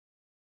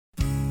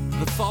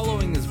The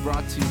following is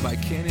brought to you by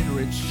Canyon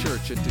Ridge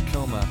Church in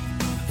Tacoma.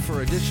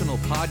 For additional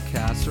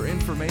podcasts or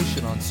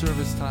information on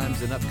service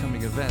times and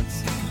upcoming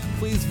events,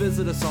 please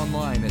visit us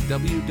online at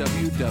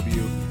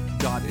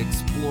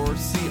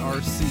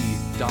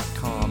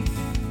www.explorecrc.com.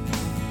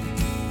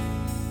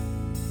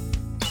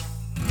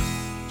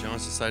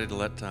 John's decided to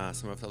let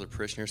some of the other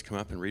parishioners come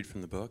up and read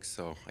from the book,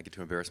 so I get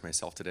to embarrass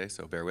myself today,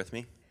 so bear with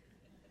me.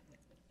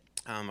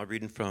 I'm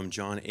reading from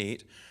John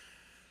 8,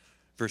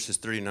 verses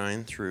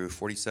 39 through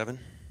 47.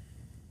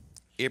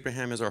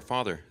 Abraham is our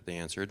father, they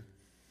answered.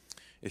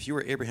 If you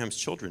were Abraham's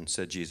children,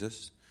 said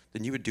Jesus,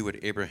 then you would do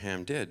what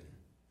Abraham did.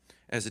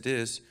 As it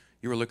is,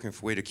 you are looking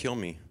for a way to kill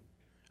me,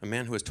 a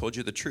man who has told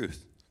you the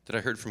truth that I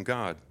heard from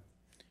God.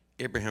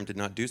 Abraham did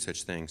not do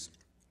such things.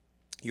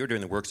 You are doing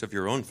the works of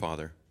your own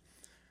father.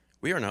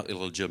 We are not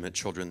illegitimate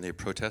children, they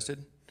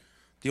protested.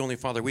 The only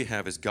father we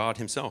have is God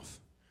himself.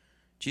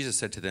 Jesus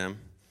said to them,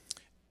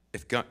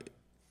 If God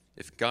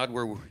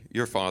were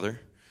your father,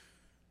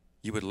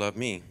 you would love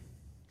me,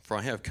 for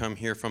I have come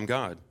here from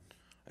God.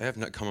 I have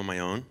not come on my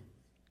own.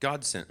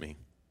 God sent me.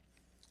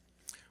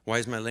 Why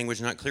is my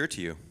language not clear to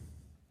you?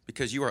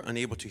 Because you are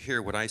unable to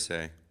hear what I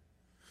say.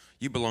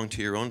 You belong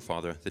to your own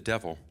father, the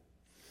devil,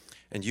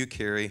 and you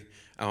carry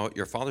out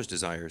your father's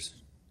desires.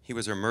 He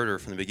was a murderer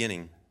from the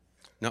beginning,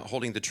 not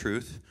holding the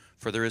truth,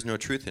 for there is no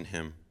truth in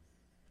him.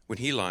 When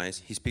he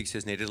lies, he speaks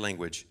his native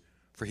language,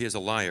 for he is a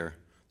liar,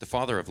 the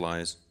father of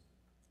lies.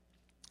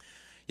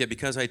 Yet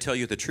because I tell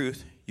you the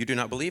truth, you do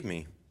not believe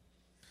me.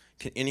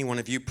 Can any one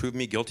of you prove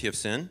me guilty of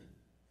sin?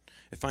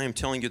 If I am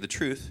telling you the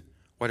truth,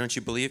 why don't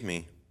you believe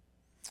me?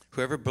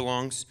 Whoever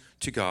belongs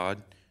to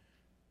God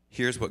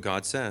hears what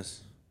God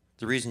says.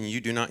 The reason you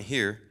do not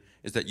hear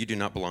is that you do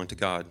not belong to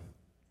God.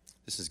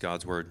 This is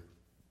God's word.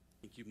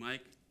 Thank you,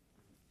 Mike.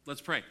 Let's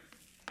pray.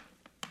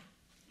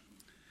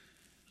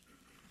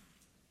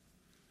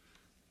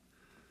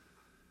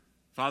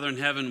 Father in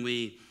heaven,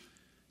 we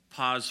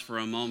pause for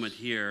a moment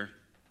here,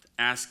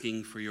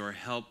 asking for your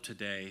help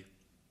today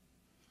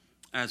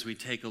as we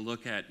take a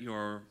look at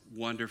your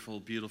wonderful,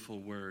 beautiful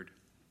word.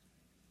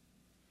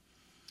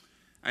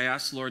 I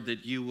ask, Lord,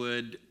 that you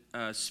would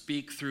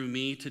speak through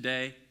me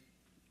today,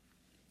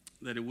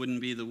 that it wouldn't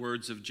be the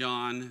words of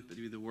John, but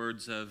it would be the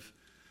words of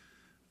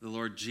the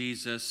Lord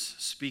Jesus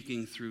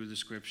speaking through the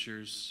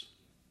scriptures.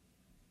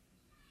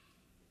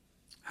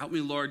 Help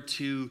me, Lord,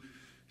 to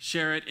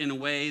share it in a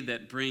way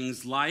that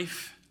brings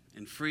life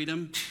and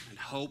freedom and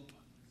hope,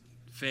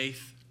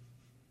 faith.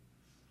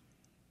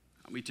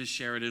 Help me to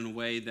share it in a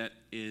way that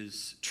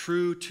is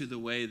true to the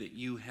way that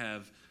you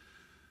have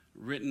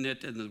written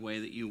it and the way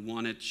that you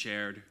want it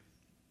shared.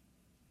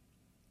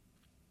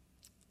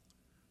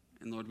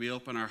 And Lord, we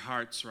open our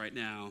hearts right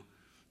now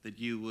that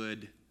you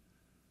would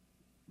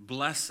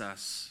bless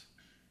us,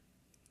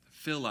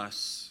 fill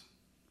us,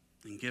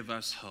 and give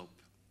us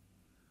hope.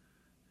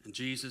 In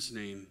Jesus'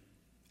 name,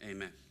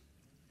 amen.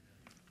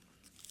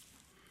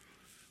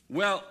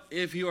 Well,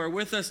 if you are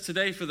with us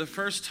today for the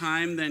first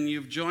time, then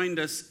you've joined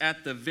us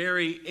at the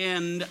very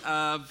end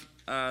of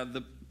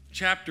the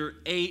chapter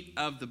 8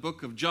 of the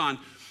book of John.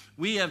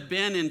 We have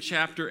been in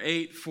chapter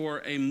 8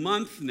 for a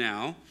month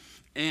now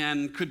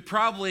and could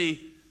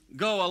probably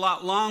go a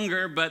lot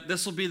longer, but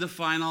this will be the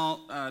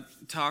final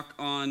talk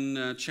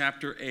on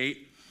chapter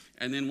 8,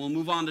 and then we'll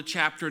move on to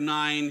chapter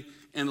 9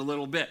 in a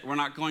little bit. We're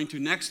not going to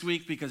next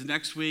week because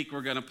next week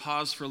we're going to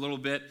pause for a little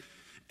bit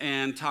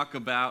and talk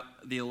about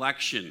the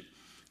election.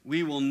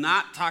 We will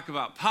not talk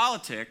about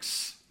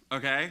politics,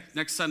 okay?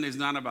 Next Sunday is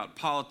not about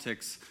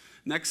politics.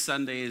 Next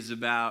Sunday is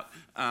about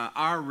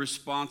our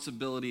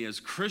responsibility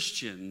as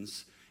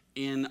Christians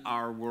in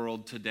our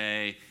world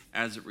today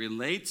as it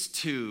relates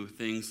to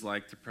things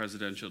like the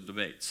presidential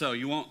debate. So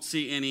you won't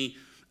see any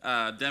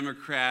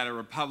Democrat or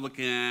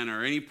Republican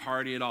or any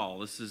party at all.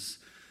 This is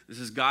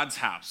God's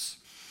house.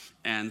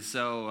 And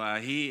so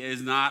he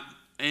is not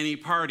any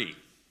party,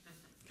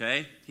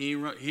 okay? He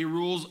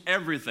rules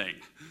everything.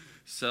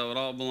 So it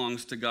all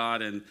belongs to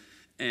God, and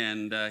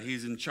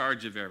he's in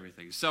charge of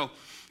everything. So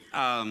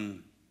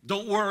don't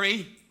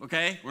worry,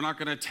 okay? We're not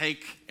going to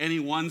take any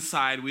one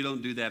side. We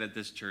don't do that at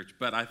this church.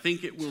 But I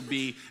think it will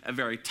be a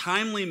very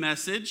timely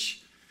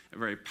message, a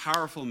very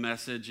powerful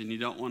message, and you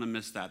don't want to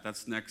miss that.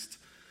 That's next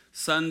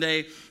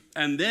Sunday.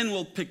 And then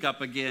we'll pick up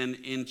again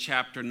in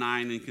chapter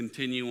 9 and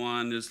continue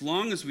on as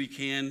long as we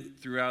can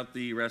throughout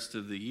the rest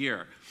of the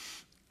year.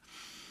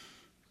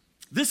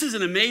 This is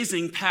an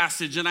amazing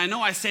passage, and I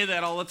know I say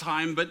that all the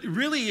time, but it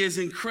really is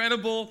an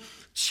incredible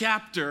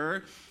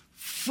chapter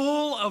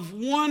full of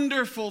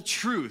wonderful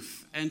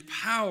truth and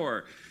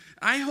power.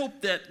 I hope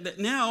that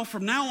now,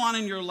 from now on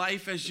in your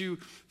life, as you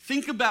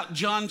think about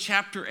John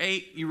chapter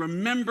 8, you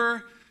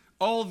remember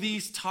all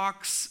these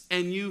talks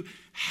and you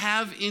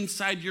have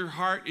inside your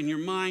heart and your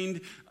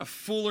mind a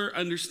fuller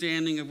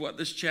understanding of what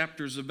this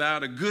chapter is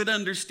about, a good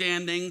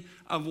understanding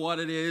of what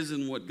it is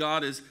and what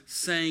God is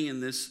saying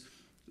in this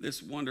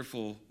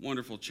wonderful,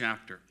 wonderful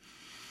chapter.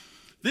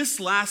 This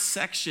last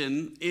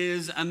section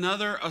is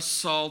another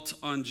assault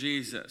on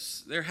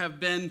Jesus. There have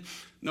been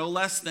no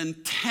less than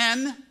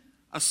 10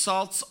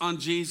 assaults on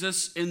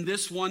Jesus in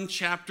this one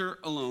chapter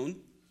alone.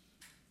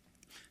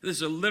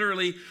 This is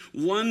literally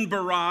one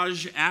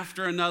barrage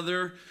after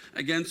another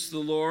against the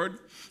Lord,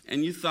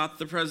 and you thought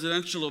the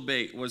presidential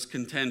debate was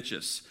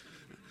contentious.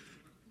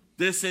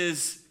 This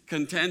is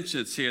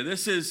contentious here.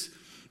 This is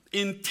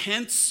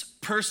intense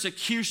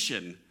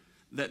persecution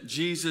that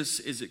Jesus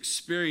is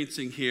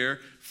experiencing here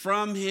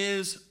from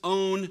his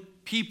own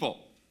people.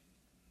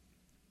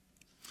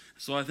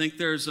 So I think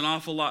there's an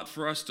awful lot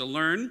for us to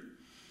learn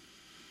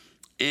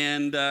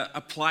and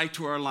apply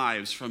to our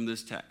lives from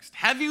this text.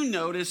 Have you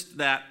noticed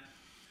that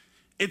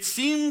it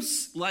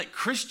seems like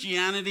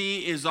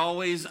Christianity is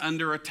always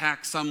under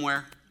attack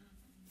somewhere?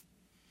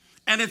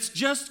 And it's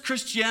just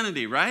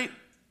Christianity, right?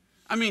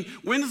 I mean,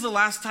 when is the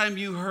last time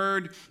you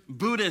heard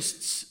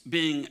Buddhists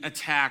being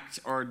attacked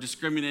or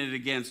discriminated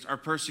against or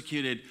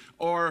persecuted,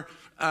 or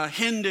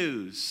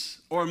Hindus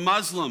or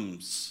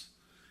Muslims?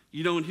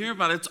 You don't hear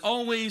about it. It's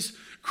always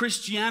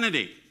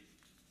Christianity.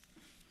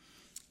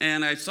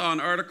 And I saw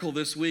an article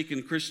this week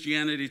in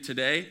Christianity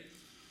Today,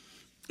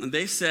 and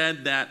they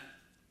said that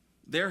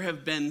there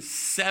have been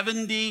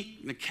 70,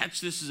 now catch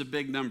this is a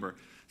big number,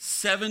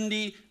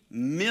 70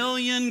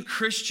 million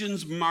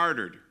Christians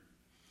martyred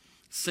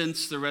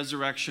since the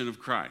resurrection of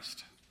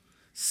Christ.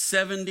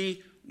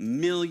 70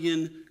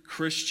 million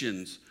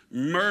Christians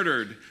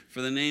murdered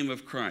for the name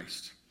of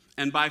Christ.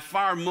 And by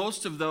far,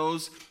 most of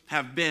those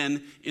have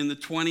been in the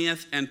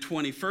 20th and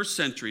 21st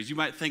centuries. You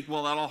might think,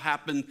 well, that all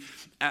happened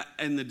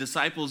in the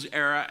disciples'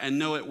 era, and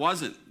no, it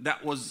wasn't.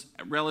 That was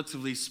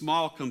relatively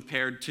small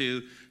compared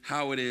to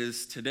how it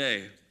is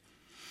today.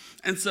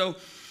 And so,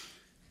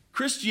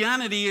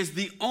 Christianity is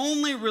the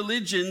only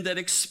religion that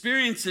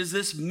experiences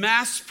this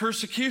mass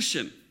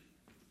persecution.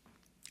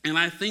 And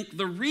I think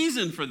the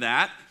reason for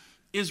that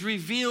is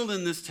revealed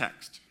in this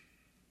text.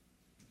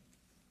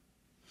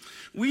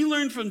 We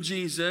learned from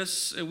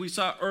Jesus, and we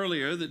saw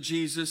earlier that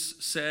Jesus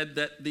said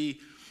that the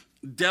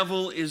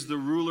devil is the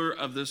ruler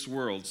of this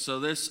world.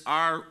 So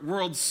our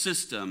world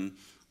system,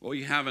 what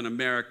we have in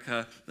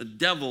America, the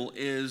devil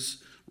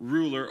is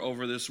ruler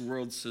over this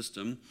world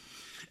system.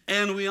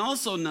 And we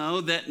also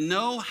know that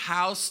no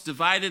house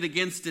divided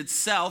against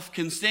itself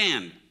can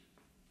stand.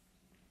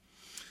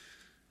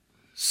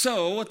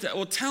 So what that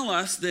will tell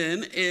us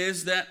then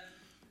is that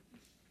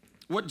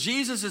what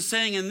Jesus is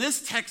saying in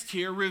this text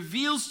here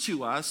reveals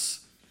to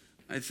us,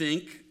 I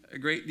think, a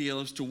great deal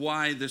as to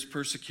why this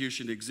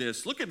persecution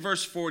exists. Look at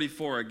verse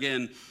 44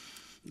 again.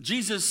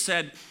 Jesus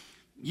said,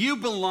 "You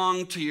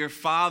belong to your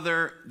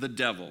father, the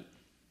devil."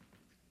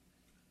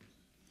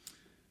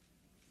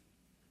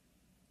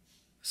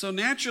 So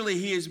naturally,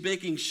 he is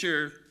making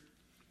sure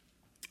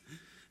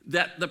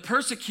that the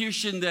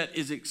persecution that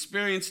is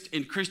experienced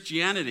in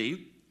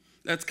Christianity,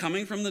 that's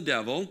coming from the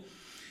devil,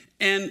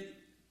 and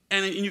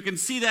you can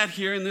see that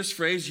here in this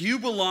phrase, "You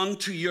belong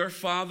to your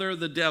father,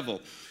 the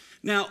devil."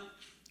 Now,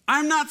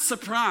 I'm not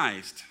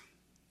surprised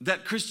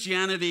that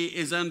Christianity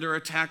is under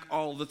attack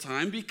all the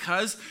time,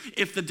 because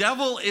if the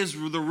devil is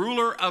the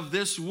ruler of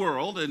this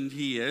world, and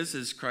he is,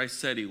 as Christ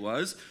said he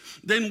was,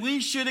 then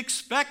we should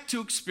expect to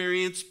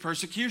experience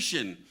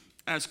persecution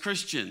as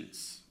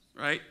Christians,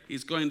 right?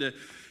 He's going to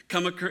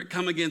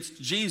come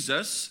against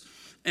Jesus,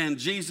 and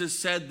Jesus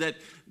said that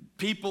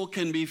people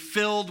can be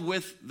filled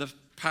with the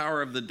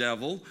power of the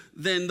devil,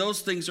 then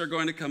those things are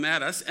going to come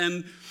at us,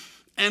 and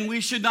we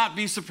should not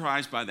be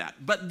surprised by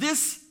that. But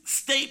this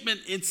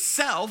statement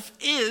itself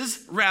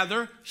is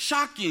rather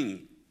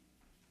shocking.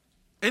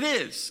 It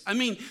is. I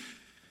mean,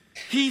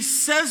 he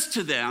says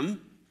to them,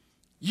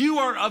 "You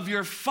are of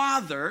your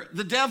father,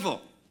 the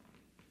devil."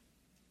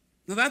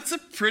 Now that's a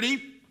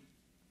pretty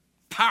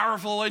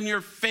powerful,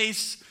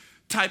 in-your-face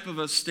type of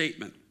a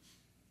statement.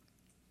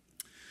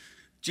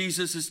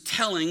 Jesus is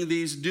telling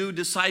these new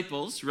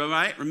disciples,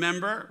 right?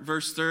 Remember,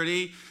 verse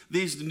 30,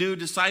 these new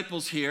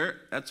disciples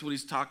here, that's what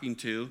he's talking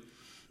to.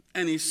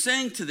 And he's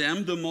saying to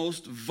them the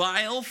most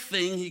vile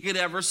thing he could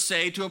ever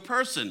say to a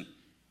person.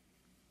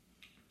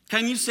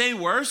 Can you say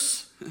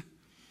worse?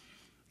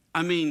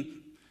 I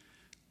mean,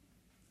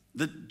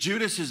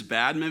 Judas is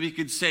bad. Maybe you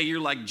could say you're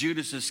like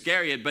Judas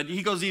Iscariot, but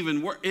he goes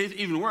even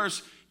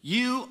worse.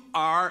 You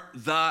are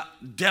the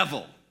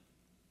devil.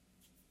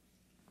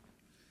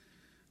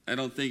 I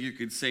don't think you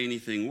could say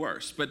anything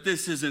worse. But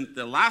this isn't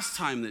the last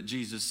time that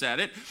Jesus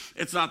said it.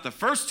 It's not the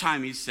first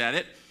time he said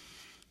it.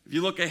 If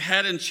you look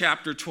ahead in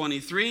chapter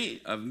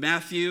 23 of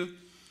Matthew,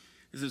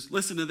 it says,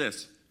 listen to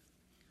this.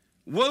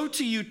 "Woe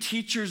to you,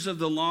 teachers of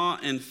the law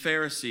and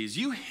Pharisees,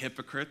 you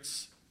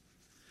hypocrites!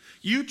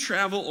 You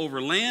travel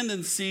over land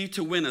and sea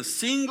to win a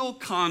single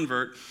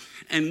convert,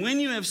 and when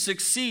you have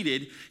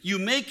succeeded, you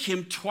make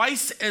him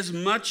twice as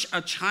much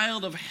a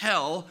child of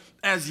hell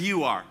as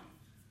you are."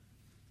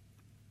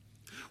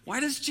 Why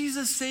does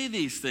Jesus say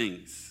these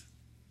things?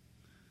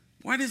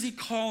 Why does he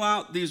call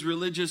out these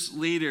religious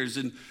leaders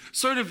and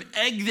sort of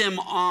egg them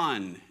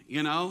on?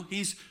 You know,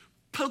 he's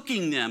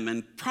poking them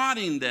and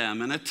prodding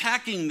them and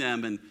attacking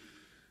them and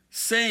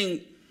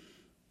saying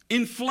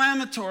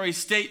inflammatory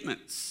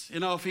statements.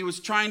 You know, if he was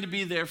trying to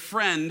be their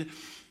friend,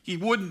 he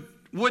wouldn't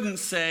wouldn't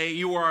say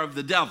you are of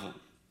the devil.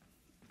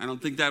 I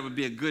don't think that would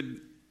be a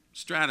good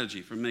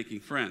strategy for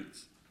making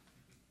friends.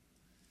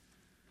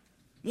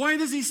 Why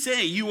does he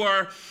say you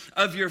are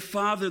of your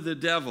father the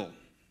devil?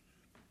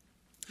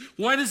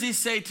 Why does he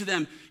say to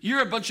them,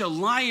 you're a bunch of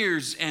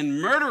liars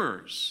and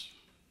murderers?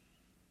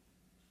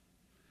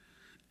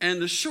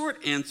 And the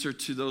short answer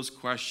to those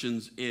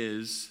questions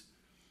is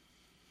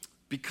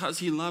because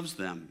he loves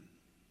them.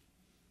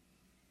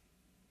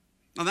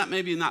 Now that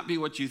may not be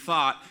what you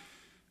thought.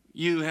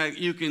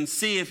 You can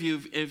see if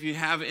you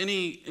have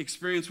any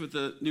experience with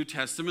the New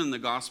Testament and the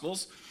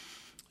Gospels,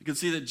 you can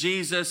see that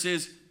Jesus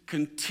is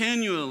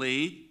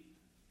continually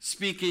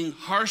speaking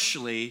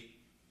harshly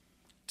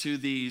to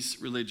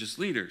these religious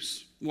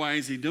leaders. Why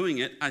is he doing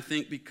it? I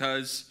think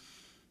because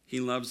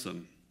he loves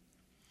them.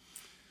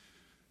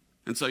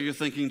 And so you're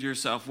thinking to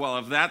yourself, well,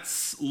 if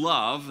that's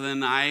love,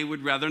 then I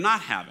would rather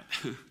not have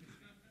it.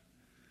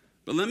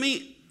 But let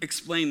me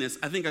explain this.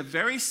 I think a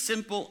very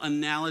simple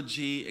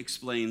analogy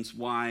explains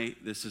why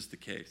this is the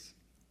case.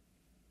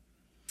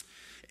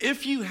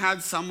 If you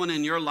had someone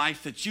in your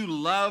life that you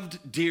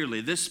loved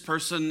dearly, this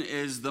person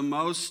is the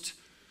most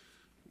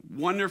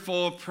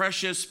wonderful,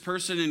 precious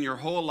person in your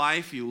whole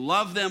life, you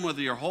love them with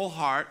your whole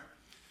heart,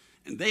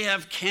 and they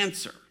have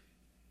cancer.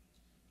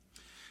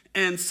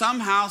 And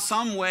somehow,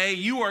 some way,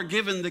 you are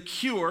given the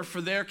cure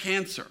for their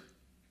cancer.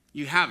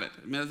 You have it.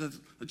 I mean,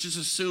 let's just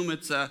assume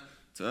it's a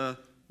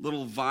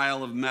little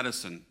vial of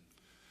medicine.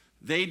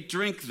 They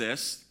drink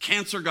this,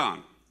 cancer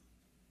gone.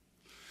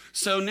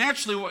 So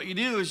naturally what you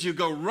do is you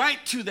go right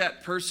to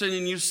that person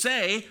and you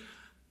say,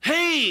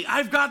 hey,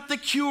 I've got the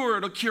cure.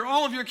 It'll cure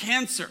all of your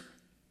cancer.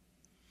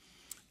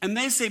 And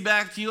they say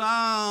back to you,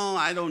 oh,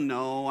 I don't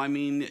know. I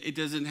mean, it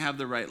doesn't have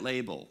the right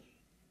label.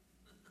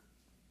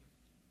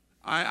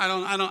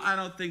 I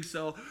don't think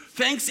so.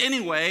 Thanks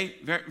anyway.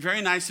 Very,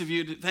 very nice of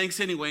you. Thanks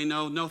anyway.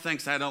 No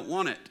thanks. I don't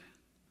want it.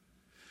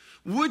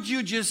 Would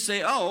you just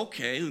say, oh,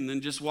 okay, and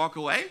then just walk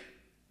away?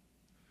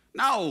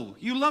 No,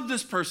 you love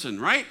this person,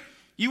 right?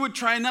 You would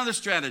try another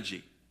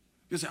strategy.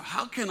 You say,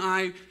 how can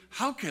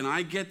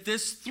I get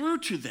this through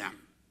to them?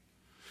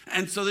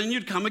 And so then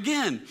you'd come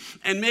again.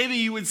 And maybe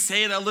you would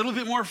say it a little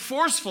bit more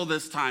forceful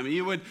this time.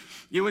 You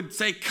would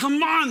say,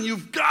 come on,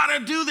 you've got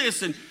to do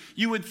this. And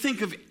you would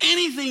think of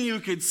anything you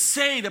could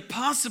say to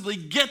possibly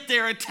get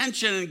their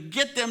attention and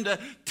get them to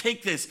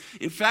take this.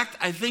 In fact,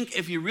 I think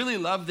if you really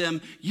love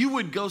them, you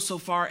would go so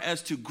far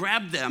as to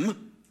grab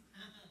them,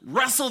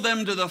 wrestle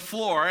them to the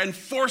floor, and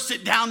force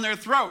it down their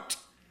throat.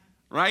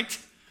 Right?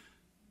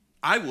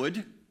 I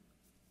would.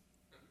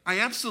 I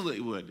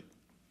absolutely would.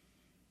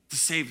 To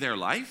save their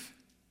life.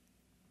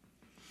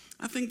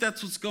 I think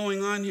that's what's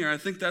going on here. I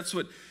think that's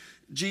what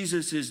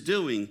Jesus is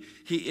doing.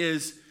 He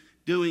is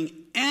doing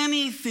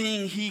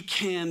anything he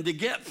can to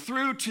get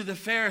through to the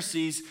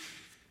Pharisees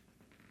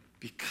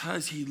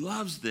because he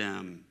loves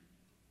them.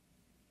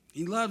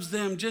 He loves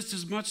them just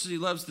as much as he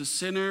loves the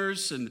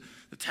sinners and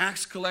the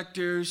tax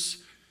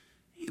collectors.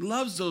 He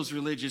loves those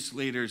religious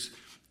leaders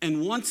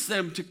and wants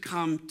them to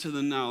come to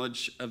the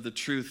knowledge of the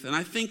truth. And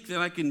I think that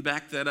I can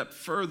back that up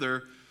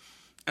further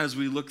as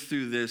we look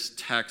through this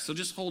text. So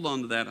just hold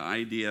on to that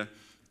idea.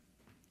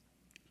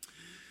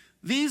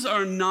 These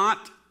are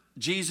not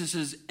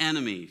Jesus'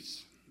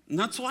 enemies. And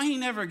that's why he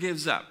never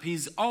gives up.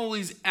 He's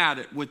always at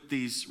it with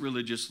these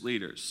religious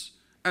leaders.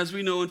 As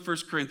we know in 1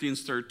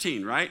 Corinthians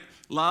 13, right?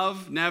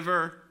 Love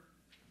never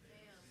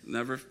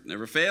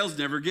fails,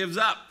 never gives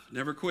up,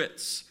 never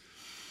quits.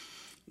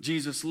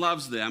 Jesus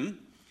loves them.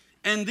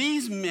 And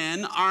these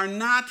men are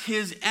not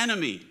his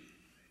enemy.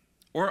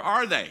 Or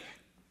are they?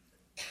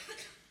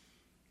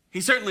 He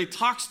certainly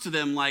talks to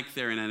them like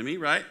they're an enemy,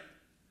 right?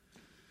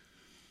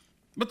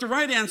 But the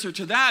right answer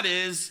to that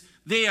is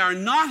they are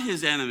not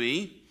his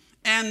enemy,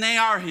 and they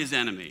are his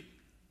enemy.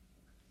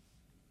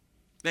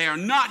 They are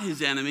not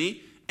his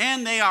enemy,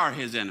 and they are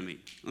his enemy.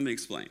 Let me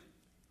explain.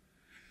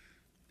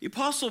 The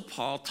Apostle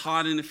Paul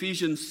taught in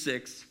Ephesians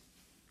 6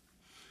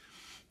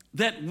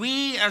 that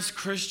we as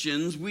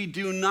Christians, we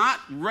do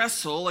not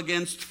wrestle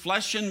against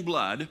flesh and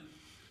blood,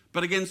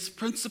 but against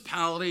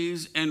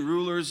principalities and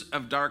rulers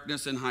of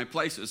darkness in high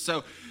places.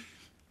 So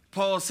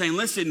Paul is saying,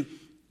 listen,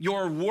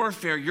 your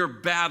warfare, your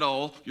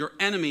battle, your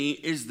enemy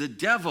is the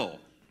devil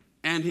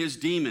and his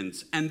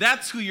demons. And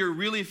that's who you're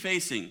really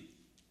facing.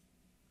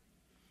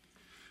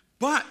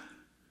 But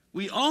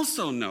we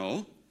also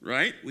know,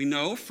 right? We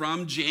know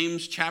from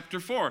James chapter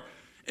 4.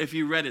 If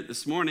you read it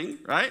this morning,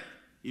 right?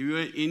 You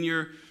in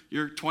your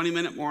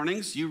 20-minute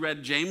mornings, you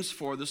read James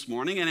 4 this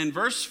morning. And in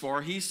verse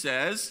 4, he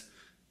says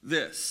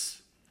this.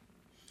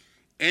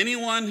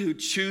 Anyone who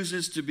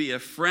chooses to be a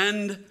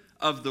friend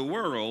of the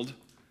world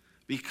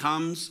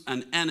becomes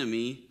an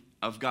enemy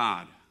of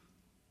God.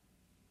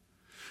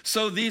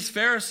 So these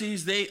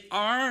Pharisees, they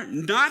are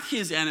not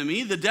his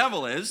enemy, the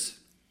devil is,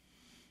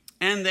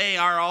 and they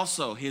are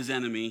also his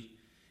enemy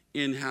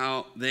in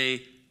how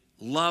they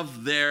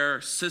love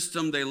their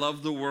system, they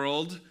love the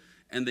world,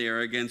 and they are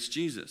against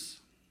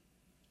Jesus.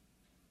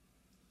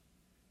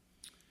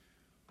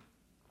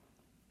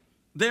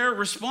 their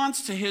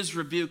response to his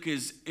rebuke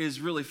is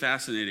really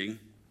fascinating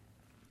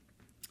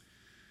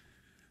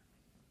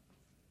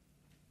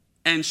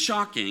and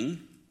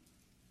shocking.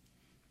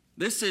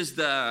 This is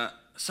the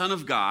Son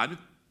of God.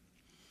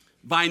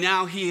 By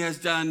now, he has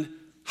done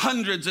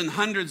hundreds and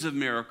hundreds of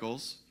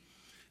miracles.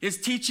 His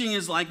teaching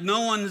is like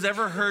no one has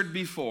ever heard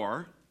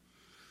before.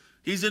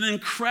 He's an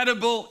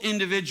incredible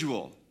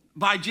individual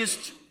by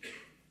just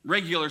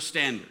regular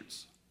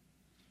standards.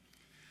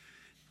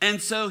 And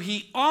so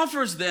he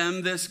offers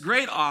them this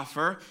great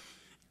offer,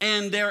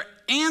 and their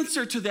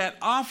answer to that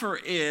offer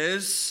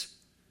is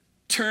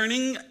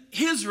turning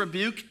his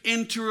rebuke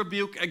into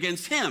rebuke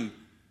against him.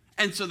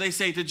 And so they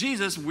say to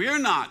Jesus, we're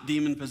not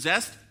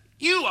demon-possessed,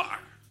 you are.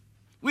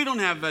 We're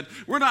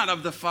not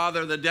of the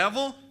father, the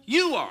devil,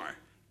 you are.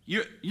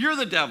 You're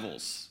the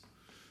devil's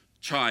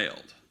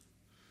child,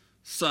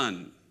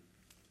 son.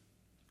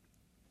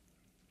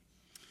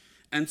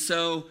 And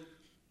so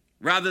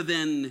rather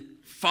than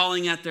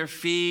falling at their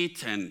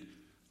feet and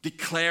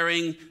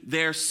declaring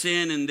their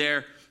sin and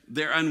their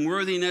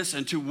unworthiness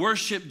and to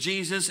worship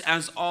Jesus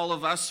as all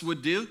of us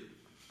would do,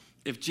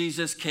 if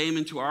Jesus came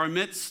into our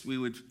midst, we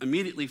would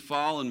immediately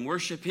fall and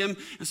worship him.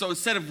 And so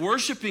instead of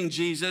worshiping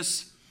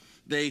Jesus,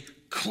 they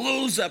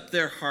close up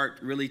their heart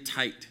really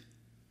tight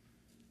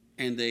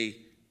and they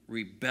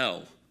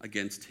rebel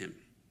against him.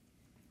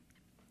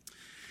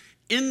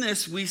 In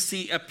this, we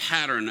see a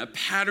pattern. A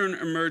pattern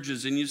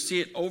emerges, and you see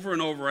it over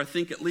and over, I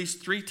think at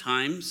least 3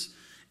 times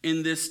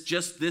in this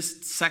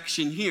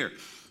section here.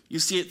 You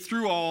see it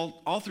through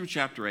all through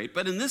chapter 8,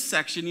 but in this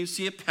section, you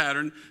see a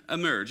pattern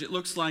emerge. It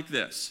looks like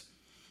this.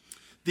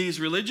 These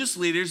religious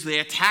leaders, they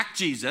attack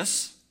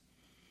Jesus.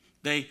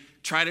 They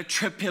try to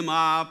trip him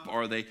up,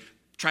 or they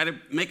try to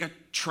make a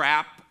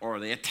trap, or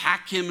they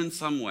attack him in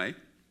some way,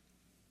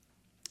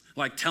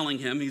 like telling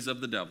him he's of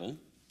the devil.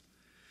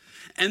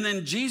 And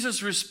then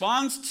Jesus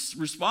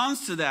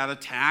responds to that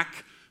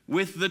attack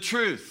with the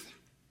truth.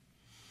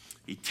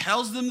 He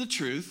tells them the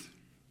truth,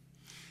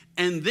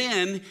 and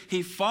then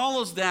he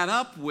follows that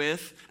up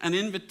with an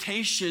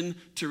invitation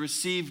to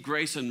receive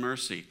grace and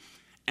mercy.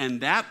 And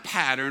that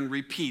pattern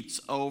repeats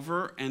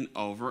over and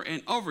over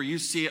and over. You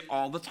see it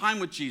all the time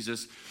with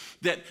Jesus,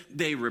 that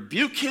they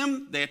rebuke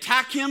him, they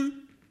attack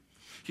him,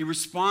 he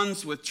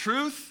responds with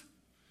truth,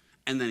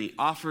 and then he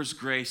offers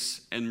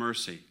grace and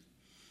mercy.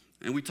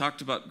 And we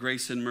talked about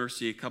grace and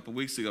mercy a couple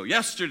weeks ago.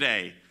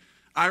 Yesterday,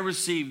 I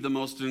received the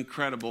most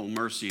incredible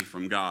mercy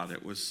from God.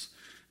 It was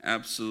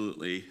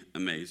absolutely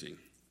amazing.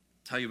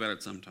 I'll tell you about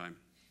it sometime.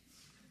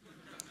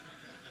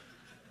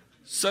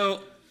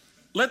 So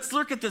let's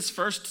look at this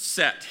first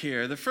set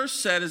here. The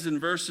first set is in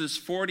verses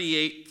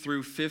 48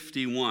 through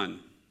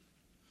 51.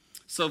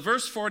 So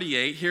verse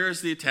 48, here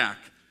is the attack.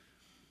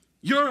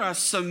 You're a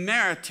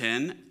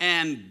Samaritan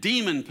and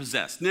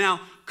demon-possessed.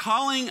 Now,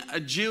 calling a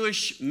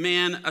Jewish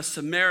man a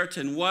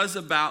Samaritan was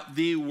about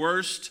the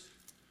worst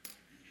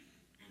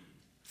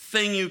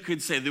thing you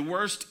could say, the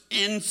worst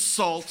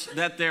insult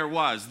that there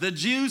was. The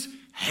Jews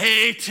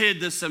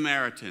hated the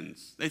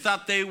Samaritans. They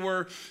thought they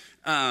were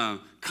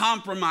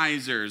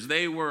compromisers.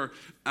 They were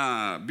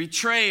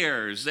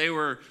betrayers. They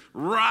were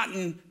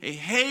rotten. They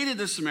hated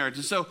the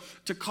Samaritans. So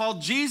to call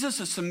Jesus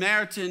a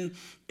Samaritan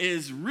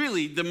is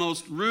really the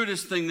most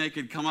rudest thing they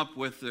could come up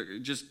with,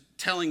 just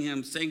telling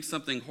him, saying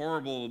something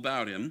horrible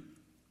about him.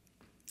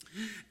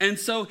 And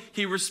so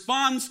he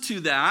responds to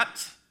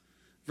that,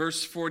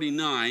 verse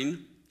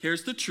 49.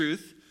 Here's the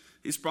truth.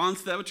 He responds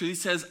to that with truth. He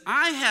says,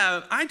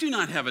 I do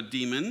not have a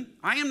demon.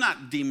 I am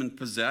not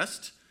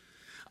demon-possessed.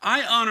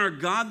 I honor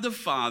God the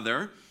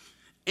Father,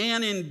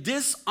 and in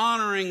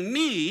dishonoring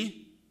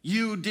me,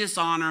 you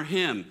dishonor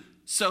him.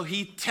 So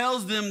he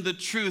tells them the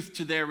truth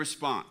to their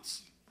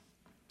response.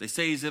 They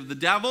say he's of the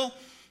devil.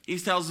 He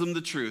tells them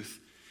the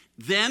truth.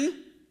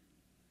 Then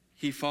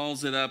he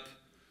follows it up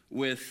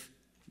with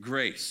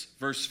grace.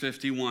 Verse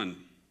 51.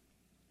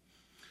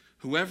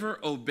 Whoever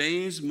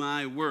obeys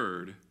my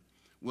word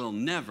will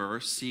never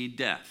see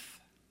death.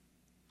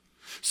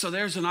 So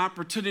there's an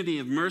opportunity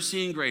of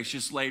mercy and grace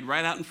just laid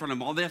right out in front of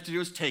them. All they have to do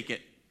is take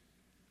it.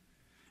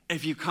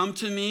 If you come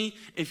to me,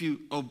 if you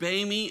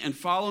obey me and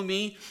follow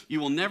me, you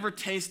will never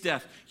taste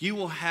death. You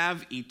will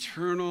have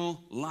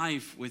eternal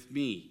life with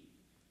me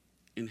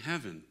in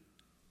heaven.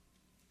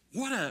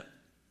 What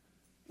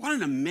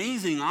an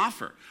amazing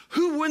offer.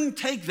 Who wouldn't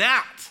take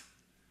that?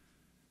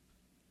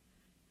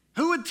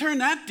 Who would turn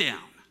that down?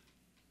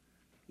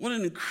 What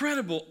an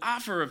incredible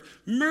offer of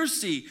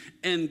mercy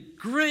and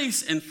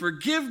grace and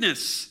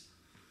forgiveness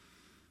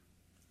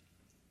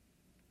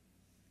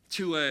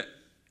to an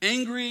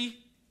angry,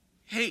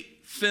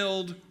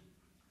 hate-filled,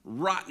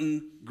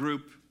 rotten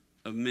group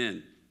of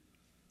men.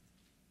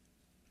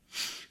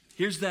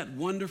 Here's that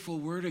wonderful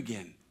word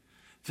again.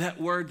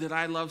 That word that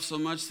I love so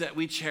much, that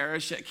we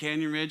cherish at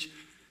Canyon Ridge.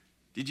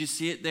 Did you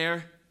see it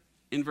there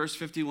in verse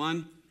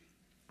 51?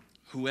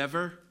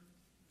 Whoever,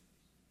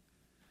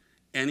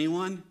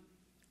 anyone,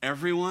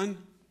 everyone.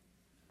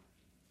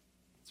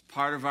 It's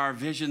part of our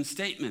vision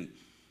statement,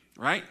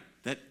 right?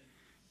 That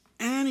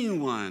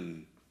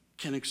anyone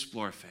can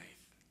explore faith.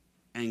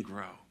 and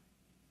grow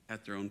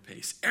at their own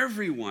pace.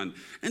 Everyone.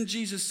 And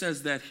Jesus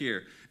says that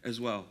here as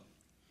well.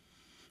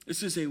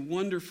 This is a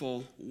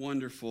wonderful,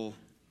 wonderful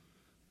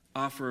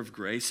offer of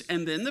grace.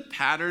 And then the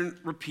pattern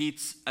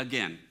repeats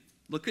again.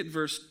 Look at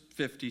verse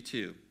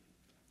 52.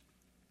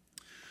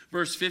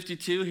 Verse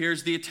 52,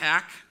 here's the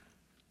attack.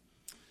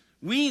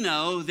 We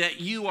know that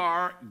you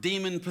are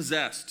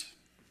demon-possessed.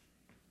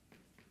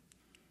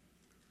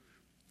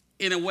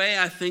 In a way,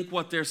 I think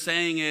what they're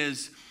saying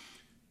is,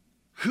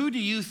 who do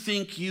you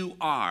think you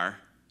are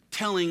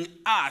telling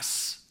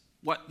us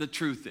what the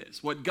truth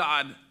is, what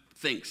God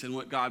thinks and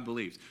what God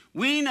believes?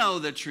 We know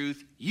the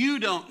truth. You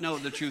don't know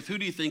the truth. Who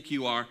do you think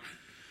you are?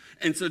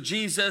 And so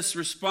Jesus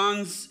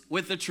responds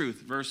with the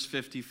truth. Verse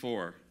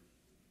 54.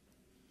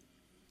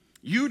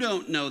 You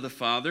don't know the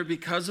Father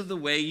because of the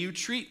way you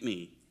treat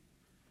me.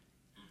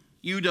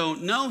 You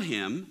don't know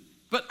him,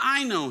 but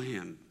I know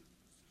him.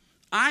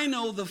 I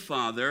know the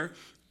Father,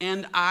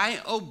 and I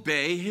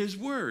obey his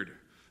word.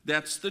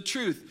 That's the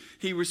truth.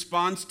 He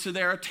responds to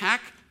their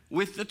attack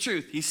with the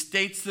truth. He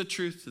states the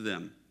truth to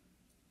them.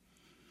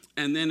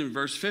 And then in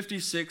verse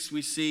 56,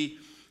 we see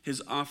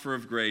his offer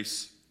of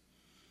grace.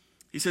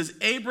 He says,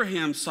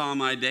 Abraham saw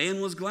my day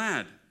and was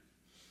glad.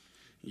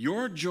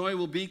 Your joy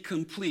will be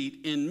complete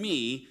in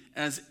me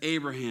as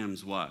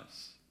Abraham's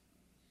was.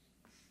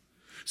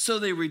 So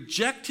they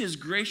reject his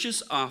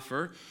gracious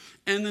offer,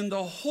 and then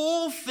the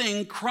whole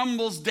thing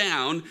crumbles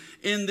down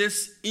in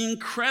this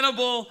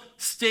incredible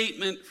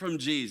statement from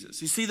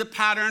Jesus. You see the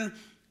pattern?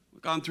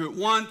 We've gone through it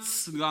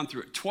once, we've gone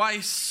through it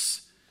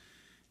twice,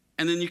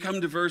 and then you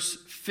come to verse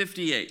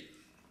 58.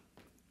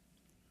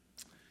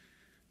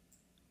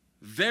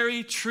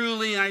 Very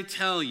truly I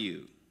tell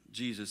you,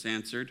 Jesus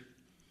answered,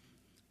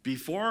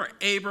 before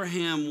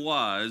Abraham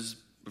was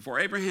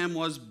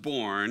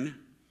born,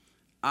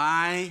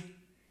 I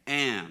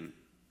am.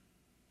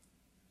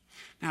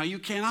 Now, you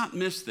cannot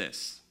miss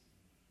this.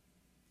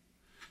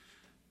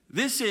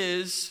 This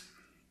is,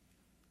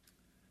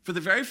 for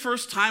the very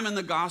first time in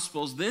the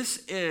Gospels,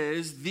 this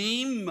is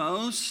the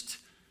most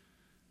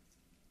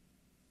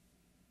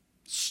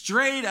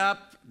straight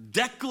up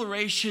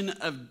declaration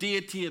of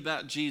deity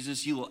about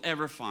Jesus you will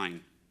ever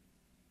find.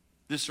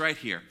 This right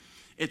here.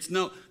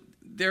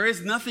 There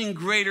is nothing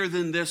greater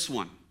than this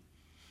one.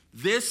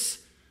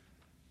 This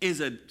is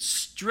a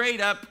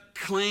straight up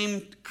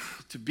claim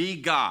to be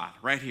God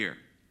right here.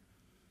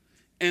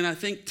 And I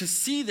think to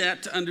see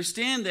that, to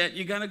understand that,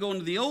 you got to go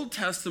into the Old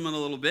Testament a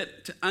little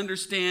bit to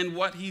understand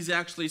what he's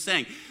actually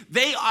saying.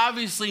 They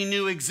obviously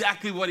knew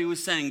exactly what he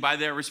was saying by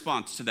their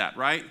response to that,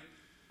 right?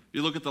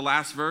 You look at the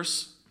last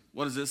verse.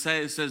 What does it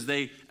say? It says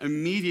they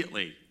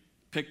immediately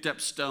picked up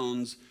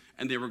stones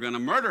and they were going to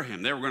murder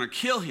him. They were going to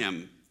kill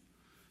him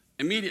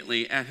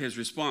immediately at his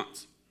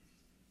response.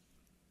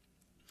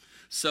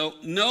 So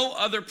no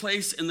other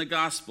place in the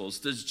Gospels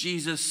does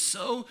Jesus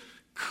so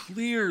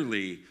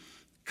clearly,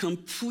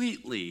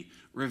 completely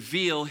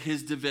reveal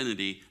his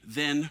divinity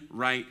than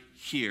right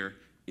here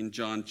in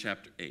John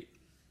chapter 8.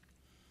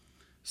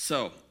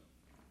 So,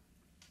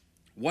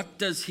 what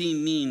does he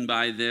mean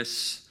by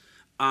this,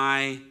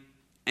 I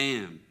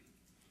am?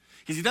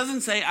 Because he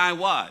doesn't say I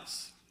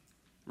was,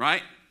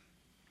 right?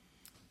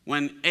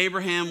 When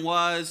Abraham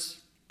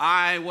was,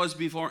 I was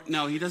before.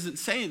 No, he doesn't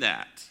say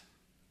that.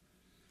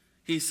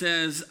 He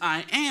says,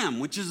 I am,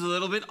 which is a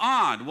little bit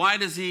odd. Why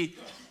does he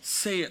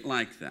say it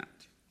like that?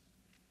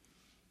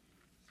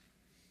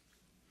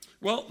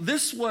 Well,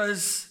 this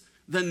was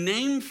the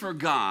name for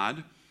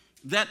God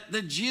that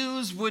the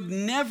Jews would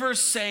never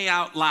say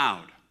out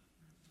loud.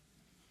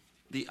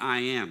 The I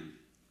am.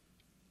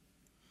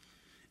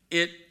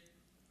 It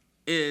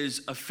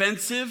is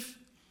offensive,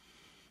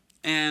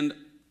 and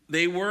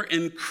they were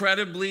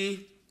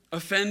incredibly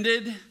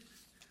offended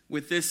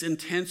with this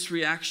intense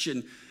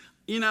reaction.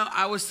 You know,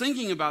 I was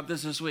thinking about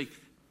this week.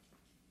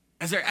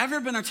 Has there ever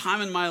been a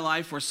time in my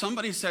life where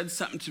somebody said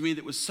something to me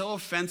that was so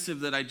offensive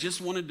that I just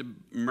wanted to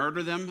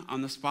murder them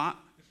on the spot?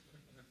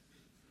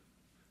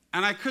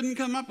 And I couldn't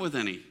come up with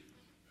any.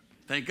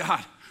 Thank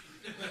God.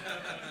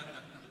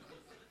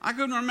 I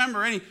couldn't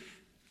remember any.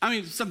 I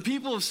mean, some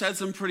people have said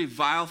some pretty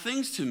vile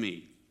things to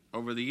me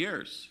over the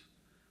years.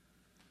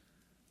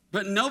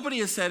 But nobody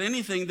has said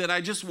anything that I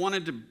just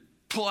wanted to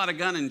pull out a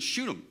gun and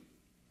shoot them.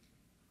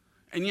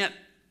 And yet,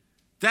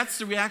 that's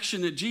the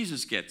reaction that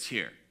Jesus gets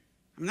here.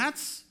 I mean,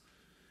 that's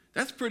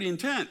pretty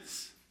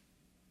intense.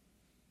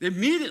 They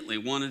immediately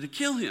wanted to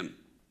kill him.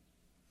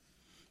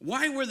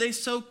 Why were they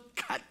so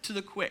cut to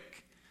the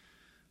quick?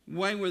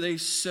 Why were they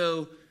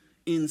so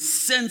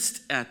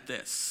incensed at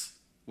this?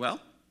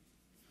 Well,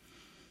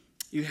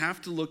 you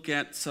have to look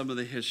at some of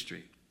the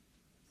history.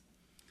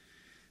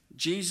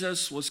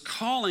 Jesus was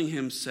calling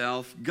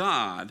himself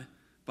God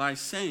by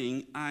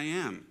saying, I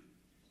am.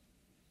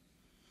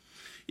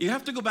 You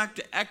have to go back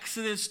to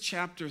Exodus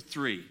chapter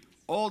 3.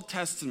 Old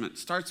Testament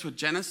starts with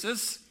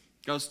Genesis,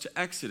 goes to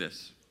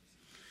Exodus.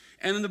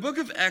 And in the book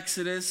of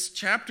Exodus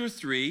chapter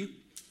 3,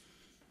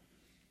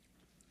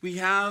 we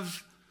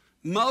have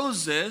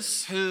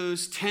Moses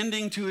who's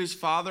tending to his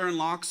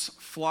father-in-law's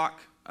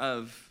flock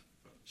of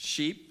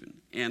sheep and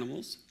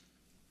animals.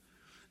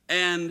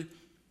 And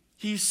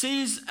he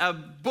sees a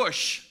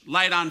bush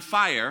light on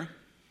fire,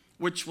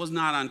 which was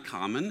not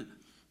uncommon.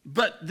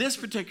 But this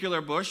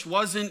particular bush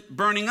wasn't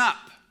burning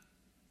up.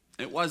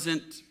 It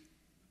wasn't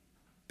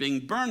being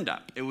burned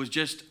up. It was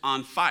just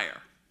on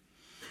fire.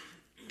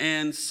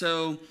 And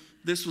so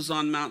this was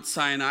on Mount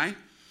Sinai.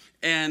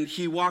 And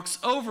he walks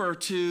over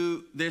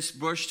to this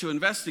bush to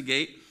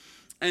investigate.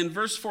 And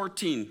verse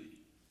 14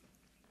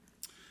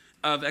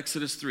 of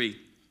Exodus 3,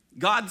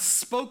 God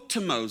spoke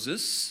to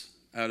Moses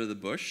out of the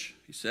bush.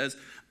 He says,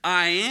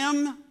 I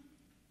am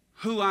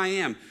who I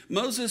am.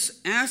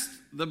 Moses asked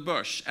the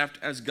bush,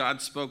 as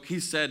God spoke, he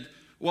said,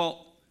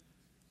 well,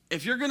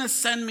 if you're going to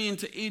send me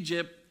into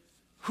Egypt,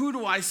 who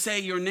do I say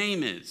your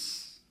name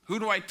is? Who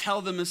do I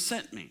tell them has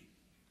sent me?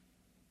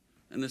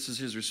 And this is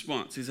his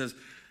response. He says,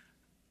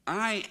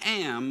 I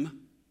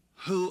am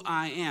who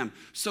I am.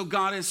 So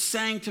God is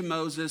saying to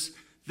Moses,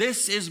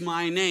 this is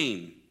my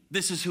name.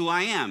 This is who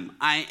I am.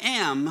 I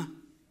am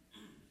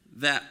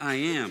that I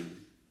am.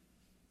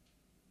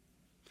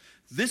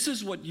 This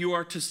is what you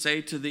are to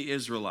say to the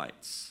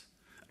Israelites.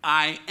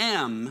 I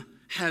am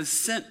has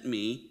sent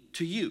me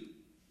to you.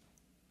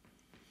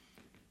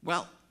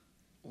 Well,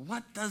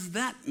 what does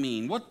that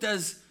mean? What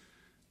does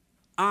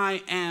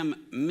I am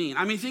mean?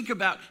 I mean, think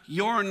about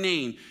your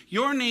name.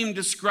 Your name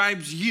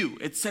describes you.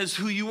 It says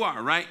who you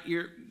are, right?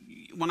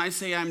 When I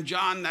say I'm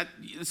John, that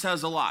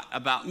says a lot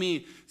about me.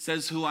 It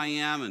says who I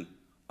am and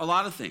a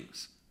lot of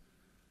things.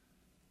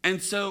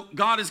 And so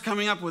God is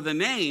coming up with a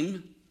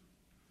name,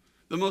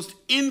 the most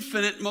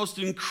infinite, most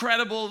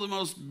incredible, the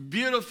most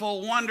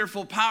beautiful,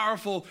 wonderful,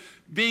 powerful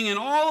being in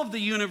all of the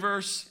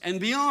universe and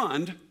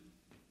beyond.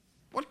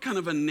 What kind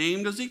of a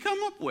name does he come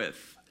up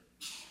with?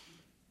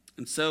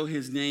 And so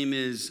his name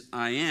is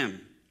I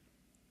am.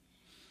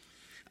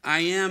 I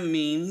am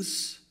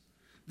means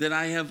that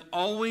I have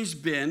always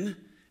been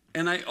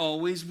and I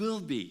always will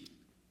be.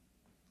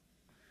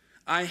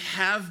 I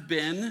have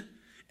been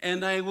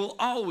and I will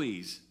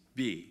always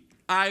be.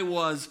 I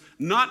was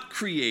not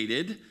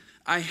created.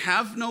 I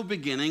have no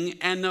beginning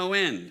and no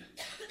end.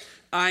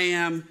 I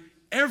am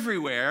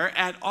everywhere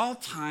at all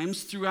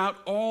times throughout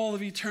all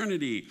of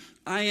eternity.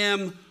 I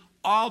am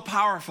all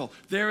powerful.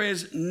 There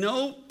is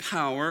no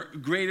power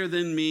greater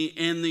than me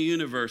in the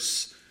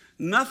universe.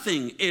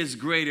 Nothing is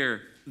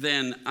greater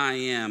than I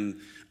am.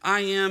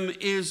 I am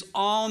is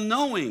all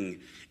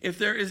knowing. If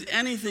there is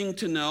anything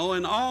to know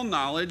and all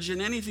knowledge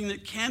and anything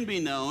that can be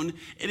known,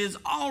 it is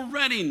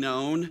already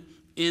known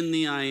in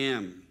the I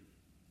am.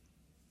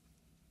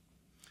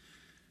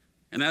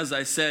 And as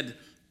I said,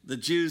 the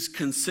Jews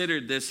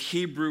considered this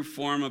Hebrew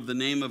form of the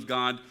name of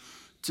God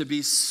to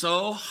be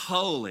so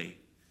holy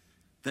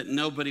that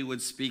nobody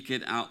would speak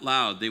it out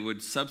loud. They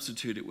would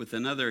substitute it with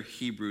another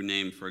Hebrew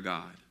name for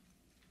God.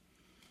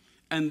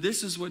 And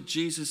this is what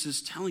Jesus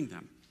is telling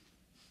them.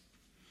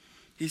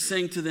 He's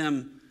saying to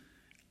them,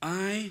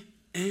 I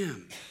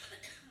am.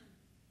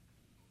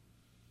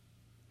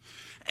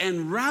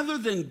 And rather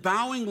than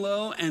bowing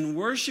low and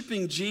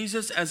worshiping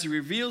Jesus as he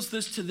reveals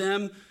this to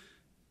them,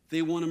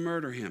 they want to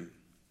murder him.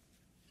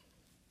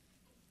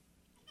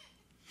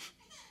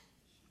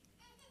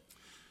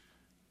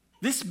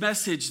 This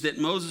message that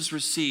Moses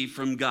received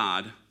from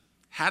God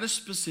had a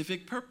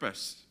specific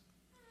purpose.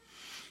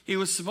 He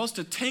was supposed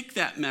to take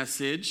that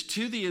message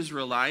to the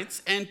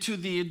Israelites and to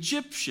the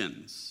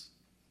Egyptians.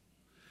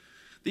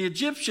 The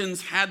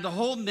Egyptians had the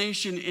whole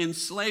nation in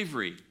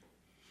slavery.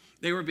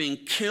 They were being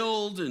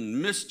killed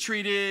and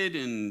mistreated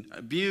and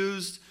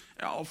abused.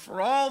 For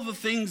all the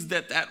things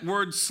that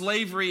word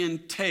slavery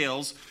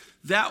entails,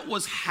 that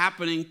was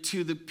happening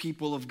to the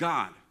people of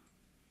God,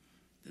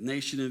 the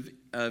nation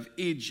of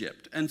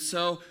Egypt. And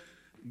so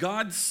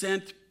God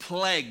sent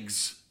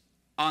plagues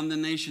on the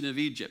nation of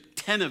Egypt,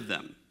 10 of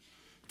them,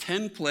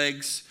 10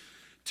 plagues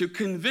to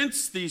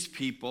convince these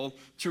people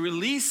to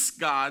release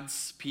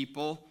God's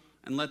people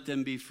and let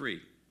them be free.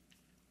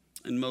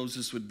 And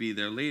Moses would be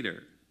their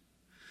leader.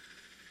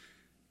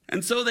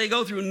 And so they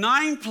go through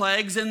 9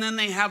 plagues, and then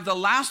they have the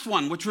last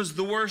one, which was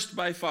the worst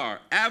by far.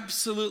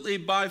 Absolutely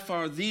by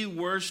far the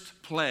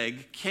worst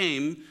plague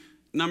came,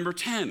 number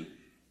 10.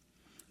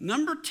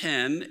 Number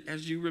 10,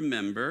 as you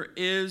remember,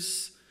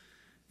 is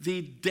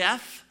the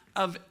death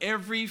of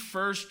every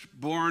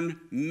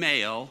firstborn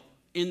male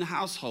in the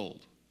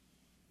household.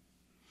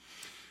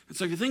 And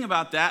so if you think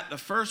about that, the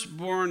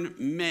firstborn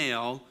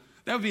male,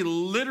 that would be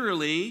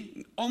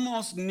literally,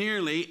 almost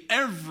nearly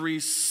every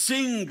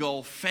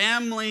single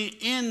family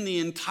in the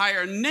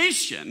entire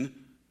nation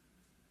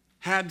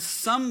had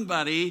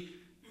somebody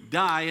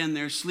die in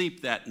their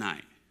sleep that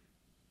night.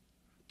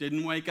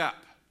 Didn't wake up.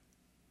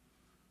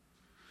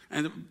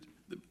 And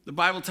the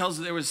Bible tells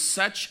us there was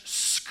such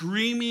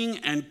screaming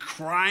and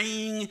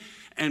crying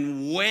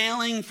and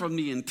wailing from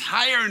the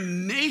entire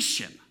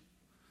nation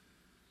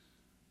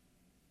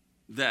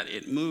that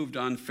it moved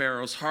on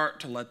Pharaoh's heart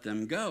to let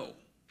them go.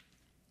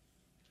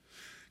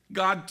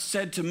 God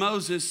said to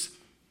Moses,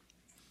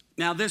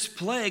 now this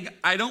plague,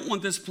 I don't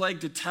want this plague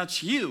to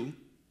touch you,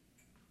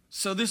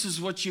 So this is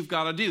what you've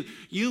got to do.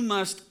 You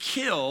must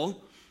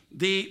kill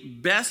the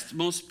best,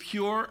 most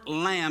pure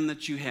lamb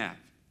that you have.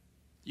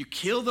 You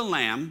kill the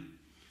lamb,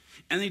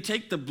 and you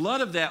take the blood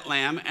of that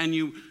lamb, and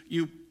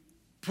you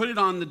put it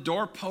on the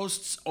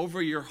doorposts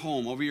over your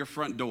home, over your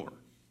front door.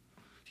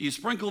 You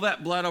sprinkle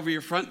that blood over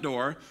your front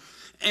door,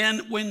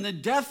 and when the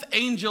death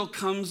angel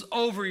comes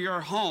over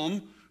your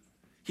home,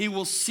 he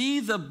will see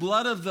the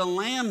blood of the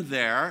lamb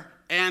there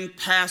and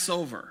pass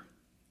over.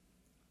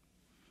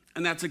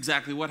 And that's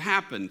exactly what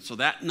happened. So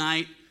that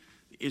night,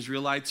 the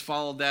Israelites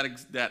followed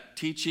that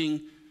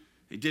teaching.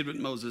 They did what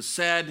Moses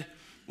said.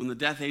 When the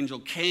death angel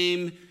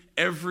came,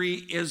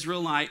 every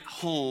Israelite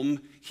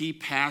home he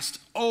passed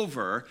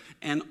over,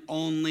 and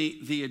only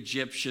the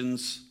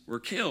Egyptians were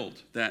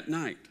killed that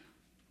night.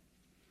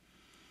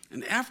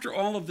 And after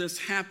all of this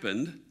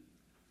happened,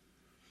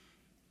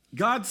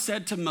 God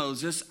said to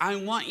Moses, I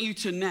want you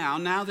to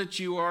now that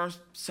you are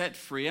set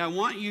free, I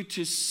want you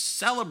to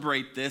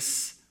celebrate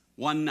this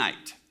one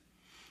night.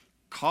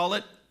 Call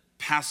it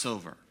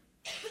Passover.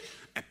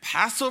 A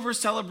Passover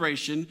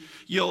celebration.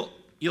 You'll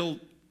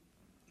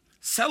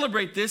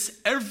celebrate this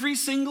every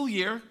single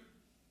year.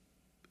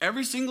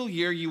 Every single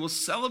year you will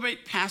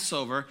celebrate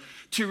Passover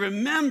to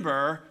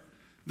remember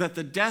that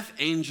the death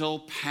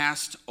angel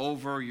passed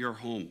over your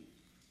home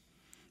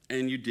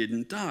and you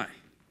didn't die.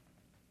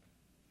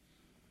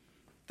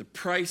 The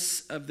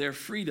price of their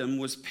freedom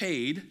was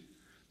paid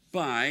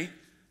by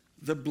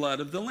the blood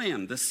of the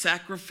lamb. The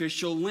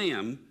sacrificial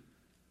lamb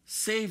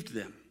saved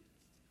them.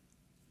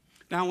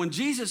 Now, when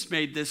Jesus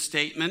made this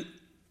statement,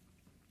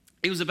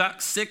 it was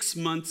about 6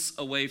 months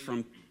away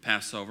from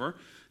Passover.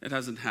 It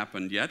hasn't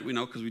happened yet, we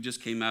know, because we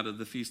just came out of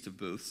the Feast of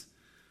Booths.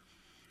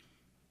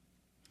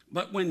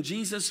 But when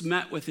Jesus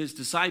met with his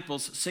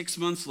disciples 6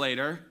 months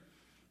later,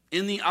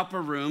 in the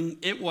upper room,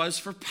 it was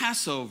for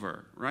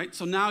Passover, right?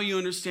 So now you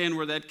understand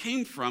where that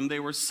came from.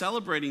 They were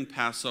celebrating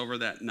Passover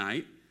that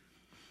night.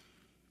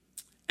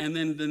 And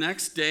then the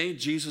next day,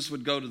 Jesus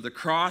would go to the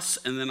cross,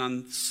 and then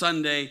on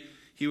Sunday,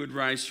 he would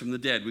rise from the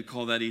dead. We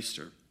call that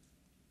Easter.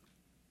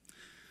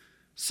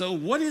 So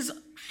what is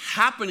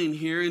happening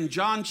here in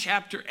John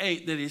chapter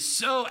 8 that is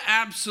so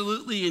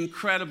absolutely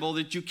incredible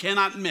that you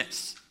cannot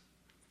miss?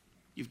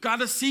 You've got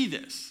to see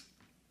this.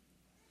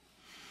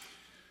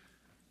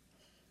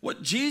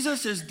 What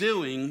Jesus is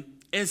doing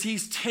is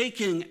he's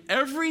taking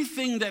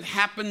everything that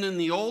happened in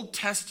the Old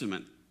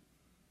Testament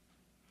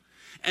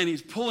and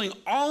he's pulling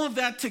all of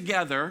that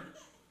together,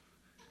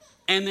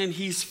 and then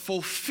he's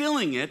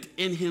fulfilling it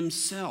in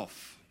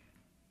himself.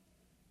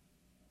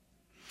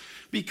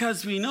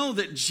 Because we know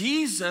that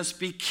Jesus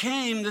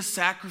became the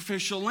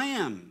sacrificial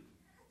lamb.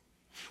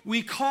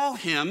 We call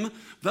him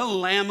the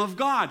Lamb of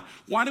God.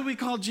 Why do we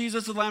call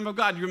Jesus the Lamb of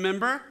God? You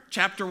remember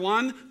chapter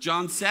 1,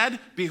 John said,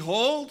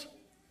 behold,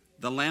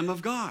 the Lamb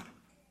of God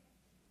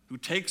who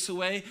takes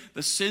away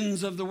the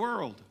sins of the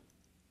world.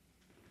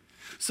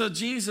 So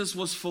Jesus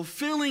was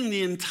fulfilling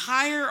the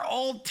entire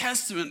Old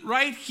Testament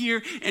right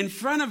here in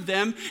front of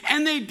them,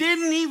 and they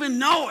didn't even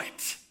know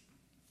it.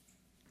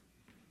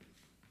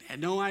 They had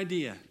no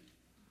idea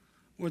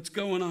what's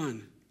going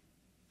on.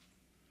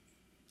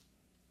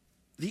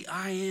 The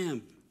I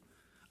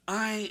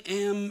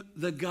am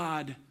the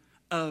God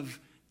of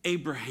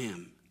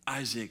Abraham,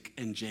 Isaac,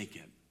 and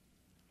Jacob.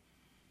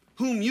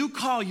 Whom you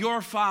call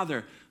your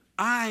father,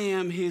 I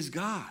am his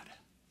God.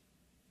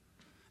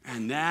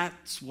 And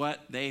that's what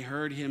they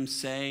heard him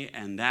say,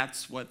 and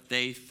that's what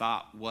they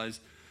thought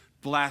was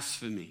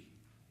blasphemy.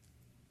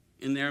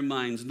 In their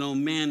minds, no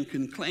man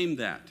can claim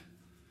that.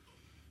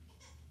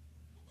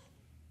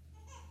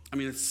 I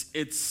mean,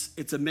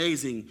 it's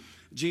amazing.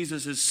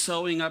 Jesus is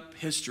sewing up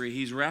history.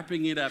 He's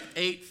wrapping it up.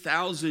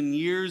 8,000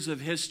 years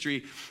of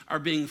history are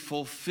being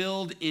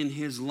fulfilled in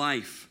his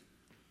life.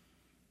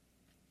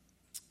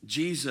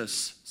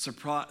 Jesus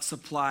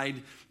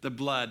supplied the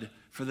blood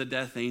for the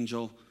death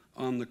angel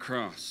on the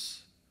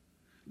cross.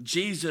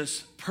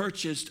 Jesus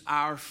purchased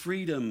our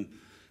freedom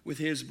with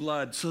his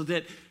blood so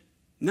that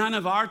none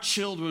of our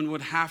children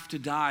would have to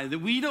die, that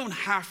we don't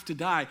have to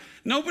die.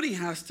 Nobody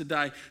has to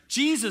die.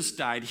 Jesus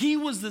died. He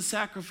was the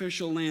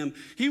sacrificial lamb.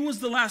 He was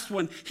the last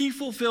one. He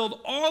fulfilled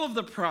all of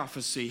the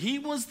prophecy. He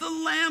was the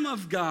Lamb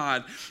of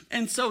God.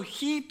 And so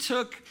he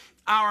took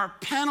our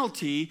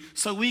penalty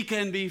so we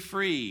can be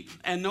free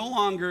and no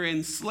longer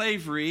in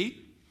slavery,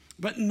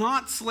 but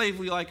not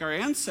slavery like our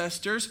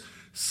ancestors,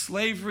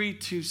 slavery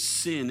to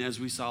sin, as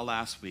we saw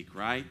last week,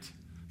 right?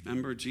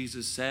 Remember,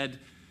 Jesus said,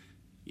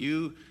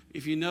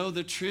 if you know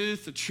the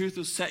truth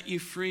will set you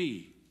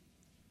free.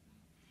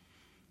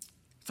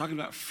 Talking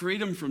about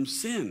freedom from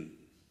sin.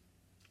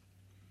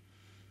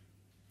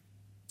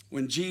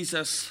 When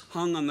Jesus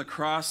hung on the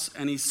cross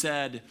and he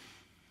said,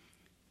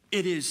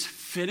 it is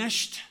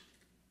finished,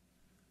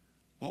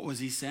 what was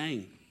he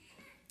saying?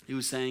 He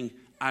was saying,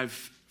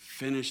 I've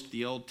finished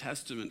the Old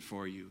Testament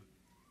for you.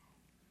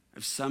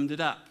 I've summed it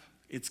up.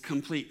 It's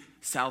complete.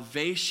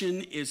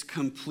 Salvation is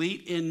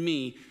complete in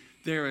me.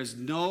 There is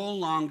no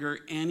longer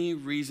any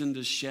reason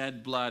to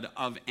shed blood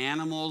of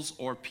animals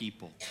or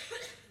people.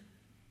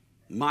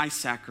 My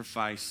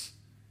sacrifice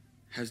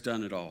has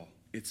done it all.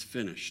 It's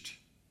finished.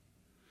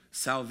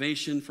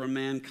 Salvation for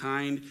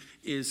mankind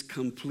is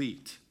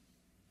complete.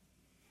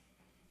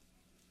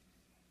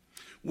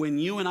 When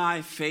you and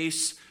I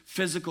face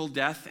physical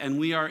death and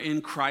we are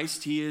in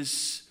Christ, He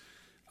is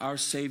our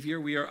Savior,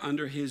 we are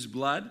under His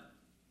blood,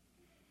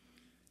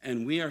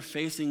 and we are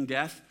facing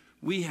death,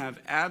 we have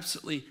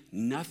absolutely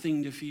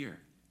nothing to fear.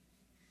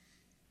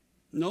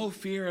 No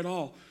fear at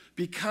all,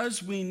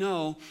 because we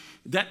know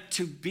that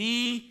to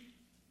be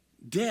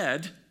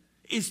dead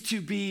is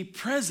to be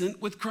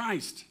present with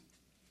Christ.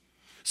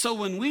 So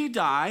when we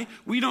die,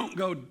 we don't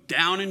go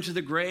down into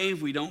the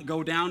grave. We don't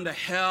go down to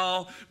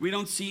hell. We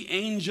don't see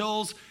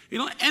angels.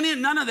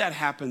 None of that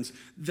happens.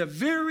 The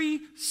very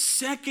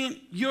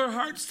second your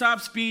heart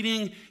stops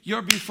beating,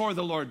 you're before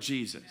the Lord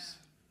Jesus.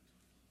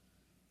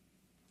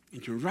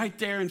 And you're right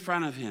there in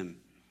front of Him,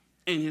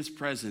 in His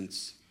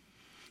presence.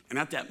 And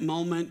at that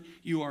moment,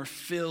 you are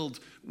filled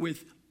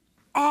with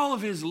all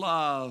of His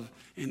love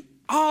and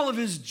all of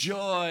His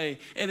joy.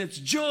 And it's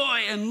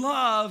joy and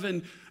love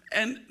and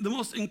the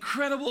most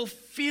incredible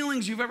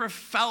feelings you've ever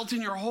felt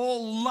in your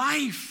whole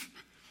life.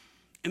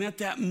 And at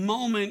that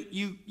moment,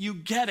 you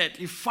get it.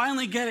 You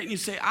finally get it, and you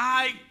say,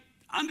 I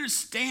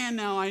understand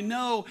now. I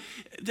know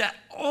that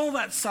all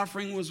that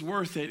suffering was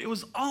worth it. It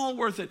was all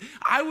worth it.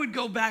 I would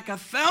go back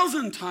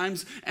 1,000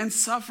 times and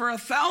suffer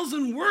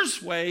 1,000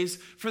 worse ways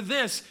for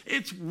this.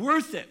 It's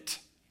worth it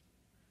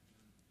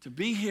to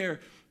be here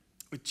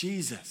with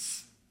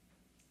Jesus.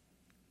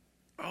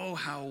 Oh,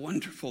 how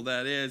wonderful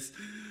that is.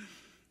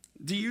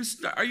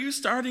 Are you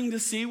starting to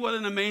see what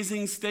an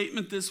amazing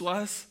statement this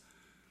was?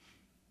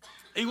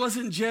 He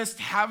wasn't just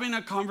having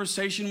a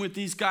conversation with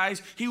these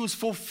guys. He was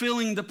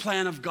fulfilling the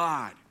plan of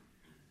God.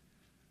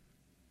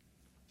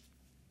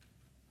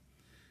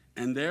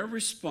 And their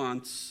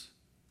response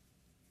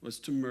was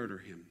to murder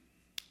Him.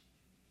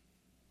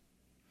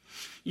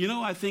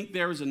 I think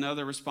there was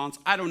another response.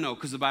 I don't know,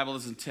 because the Bible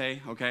doesn't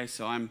say, okay?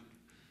 So I'm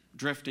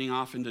drifting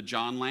off into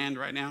John land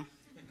right now.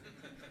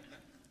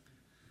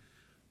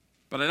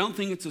 But I don't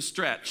think it's a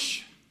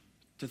stretch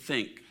to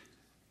think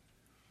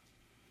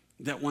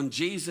that when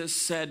Jesus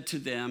said to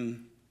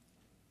them,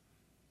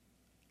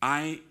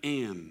 I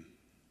am,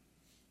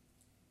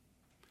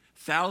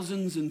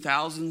 thousands and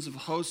thousands of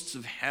hosts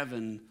of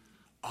heaven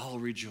all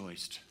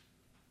rejoiced.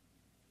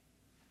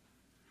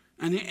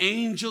 And the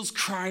angels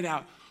cried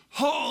out,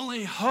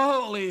 holy,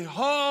 holy,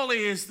 holy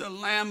is the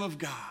Lamb of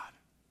God.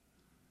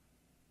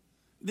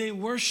 They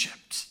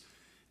worshiped,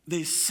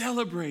 they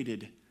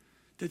celebrated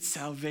that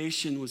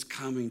salvation was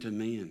coming to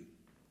man.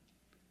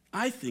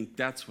 I think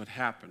that's what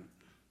happened.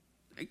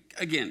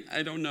 Again,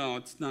 I don't know.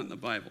 It's not in the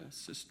Bible.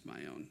 It's just my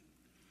own.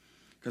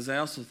 Because I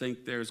also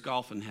think there's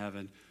golf in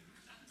heaven.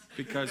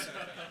 Because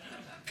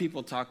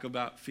people talk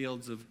about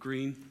fields of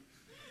green.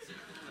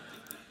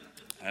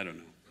 I don't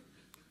know.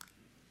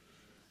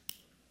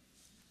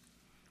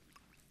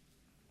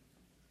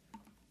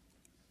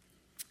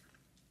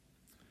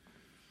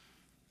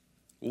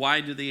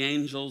 Why do the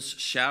angels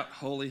shout,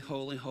 holy,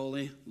 holy,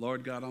 holy,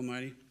 Lord God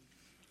Almighty?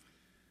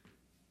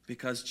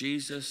 Because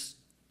Jesus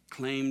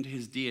claimed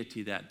His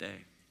deity that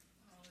day.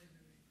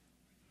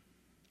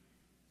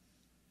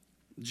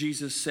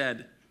 Jesus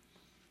said,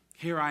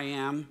 here I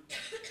am,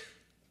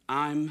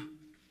 I'm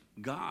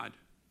God.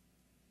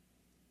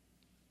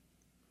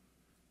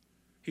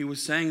 He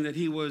was saying that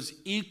He was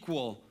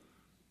equal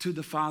to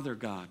the Father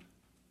God.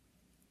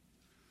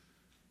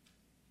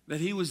 That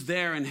He was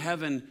there in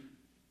heaven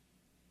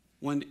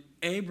when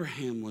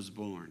Abraham was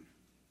born.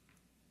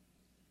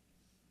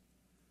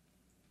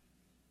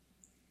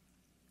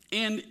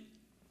 And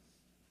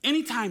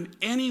anytime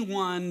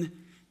anyone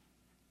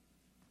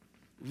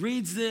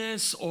reads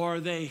this or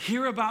they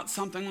hear about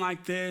something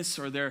like this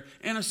or they're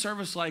in a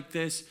service like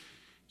this,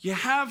 you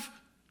have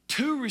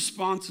two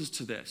responses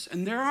to this.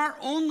 And there are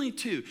only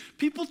two.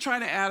 People try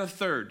to add a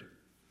third,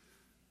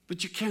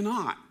 but you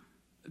cannot.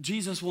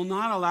 Jesus will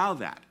not allow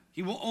that.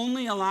 He will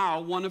only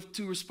allow one of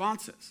two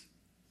responses.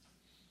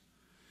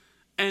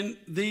 And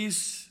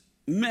these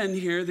men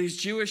here, these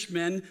Jewish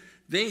men,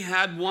 they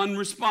had one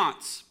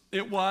response.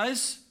 It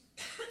was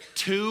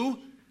to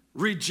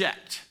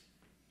reject.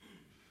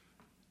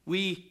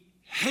 We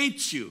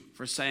hate you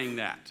for saying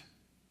that.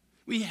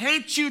 We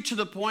hate you to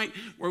the point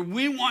where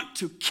we want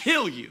to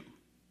kill you.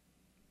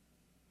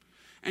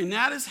 And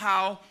that is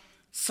how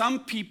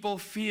some people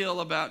feel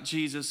about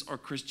Jesus or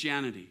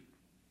Christianity.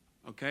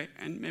 Okay?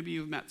 And maybe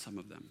you've met some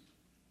of them.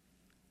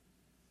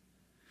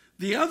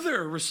 The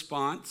other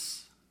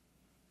response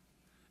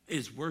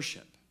is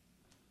worship.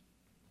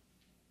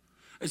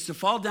 It's to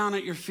fall down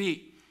at your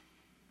feet,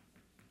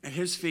 at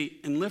His feet,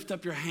 and lift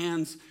up your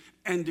hands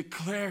and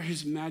declare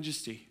His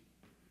majesty.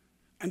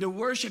 And to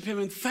worship Him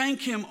and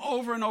thank Him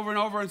over and over and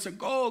over and say,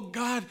 oh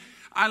God,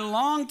 I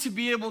long to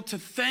be able to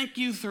thank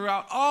You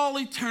throughout all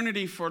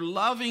eternity for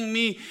loving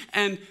me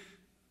and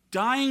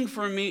dying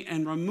for me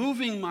and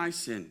removing my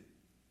sin.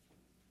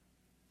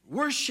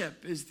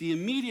 Worship is the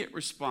immediate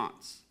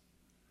response.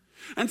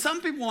 And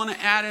some people want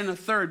to add in a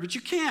third, but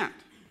you can't.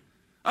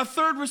 A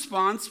third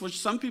response, which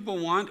some people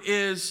want,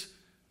 is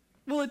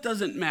Well, it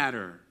doesn't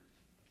matter.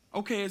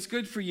 Okay, it's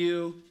good for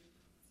you.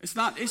 It's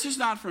just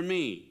not for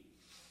me.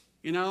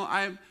 You know,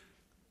 I'm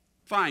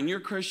fine. You're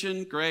a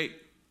Christian, great.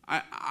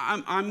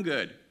 I'm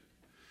good.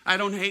 I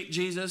don't hate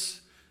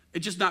Jesus.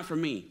 It's just not for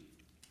me.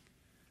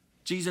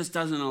 Jesus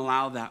doesn't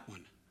allow that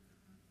one.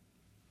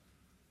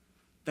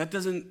 That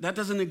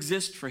doesn't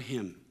exist for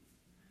him.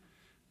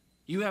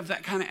 You have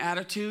that kind of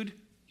attitude,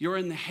 you're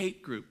in the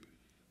hate group.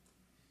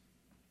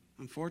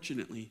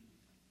 Unfortunately,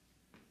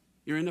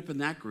 you end up in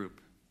that group.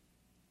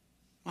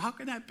 Well, how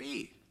can that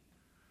be?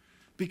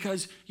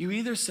 Because you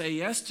either say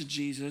yes to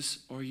Jesus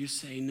or you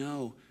say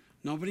no.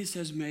 Nobody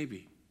says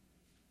maybe.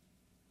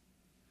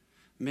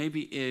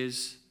 Maybe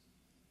is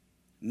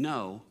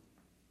no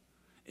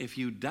if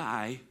you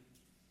die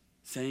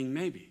saying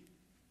maybe.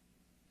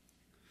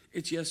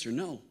 It's yes or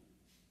no.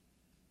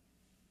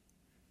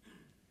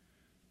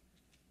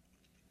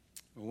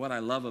 But what I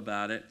love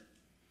about it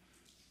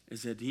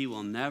is that he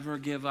will never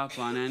give up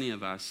on any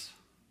of us.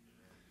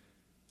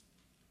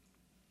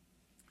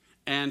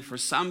 And for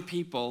some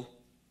people,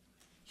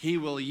 he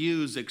will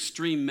use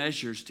extreme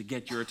measures to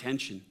get your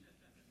attention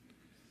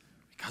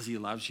because he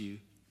loves you.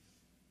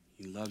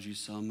 He loves you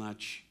so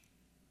much.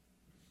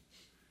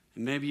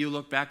 And maybe you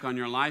look back on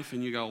your life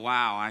and you go,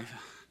 wow,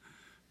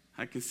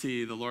 I can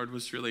see the Lord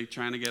was really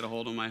trying to get a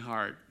hold of my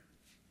heart.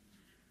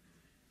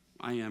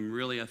 I am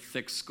really a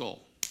thick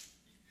skull.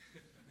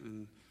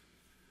 And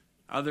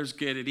others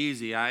get it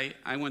easy. I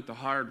went the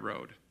hard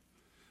road.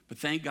 But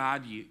thank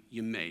God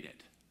you made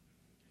it.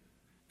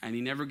 And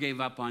he never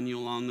gave up on you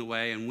along the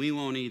way, and we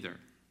won't either.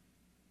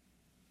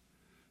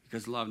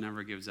 Because love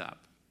never gives up.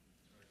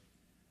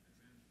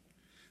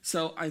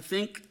 So I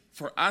think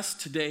for us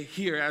today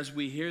here, as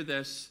we hear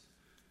this,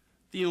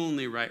 the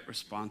only right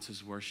response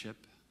is worship.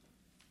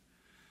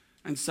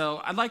 And so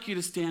I'd like you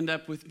to stand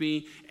up with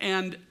me.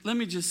 And let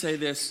me just say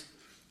this.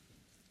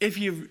 If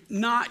you've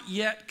not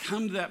yet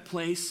come to that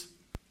place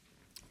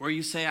where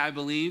you say, I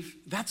believe,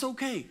 that's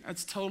okay.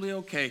 That's totally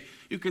okay.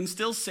 You can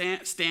still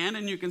stand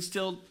and you can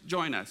still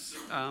join us.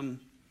 And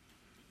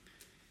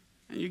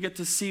you get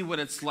to see what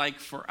it's like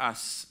for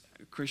us,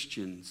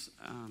 Christians.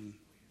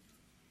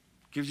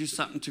 Gives you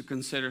something to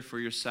consider for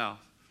yourself.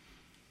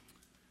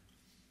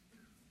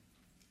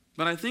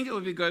 But I think it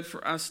would be good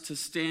for us to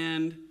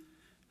stand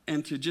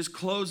and to just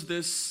close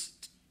this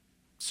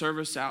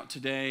service out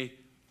today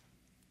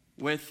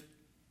with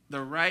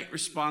the right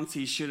response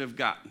he should have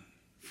gotten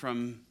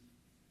from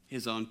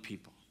his own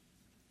people.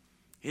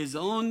 His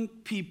own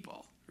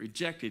people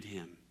rejected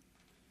him,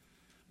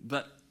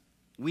 but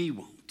we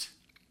won't.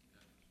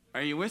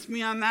 Are you with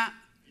me on that?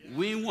 Yeah.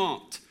 We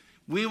won't.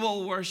 We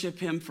will worship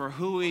him for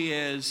who he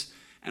is,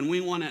 and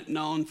we want it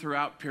known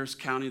throughout Pierce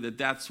County that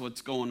that's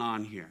what's going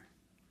on here,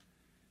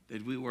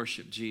 that we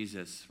worship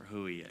Jesus for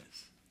who he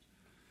is.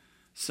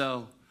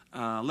 So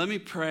let me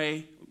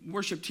pray.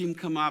 Worship team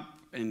come up,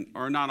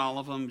 or not all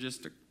of them,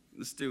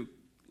 let's do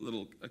a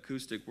little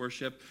acoustic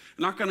worship.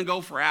 I'm not going to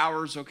go for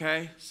hours,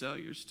 okay? So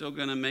you're still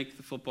going to make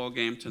the football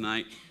game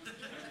tonight.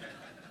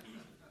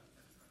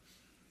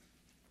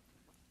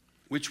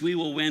 Which we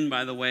will win,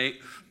 by the way,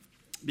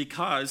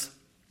 because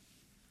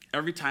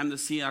every time the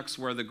Seahawks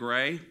wear the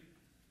gray,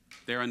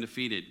 they're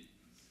undefeated.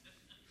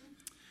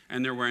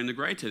 And they're wearing the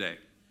gray today.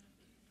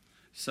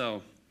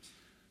 So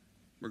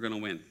we're going to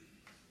win.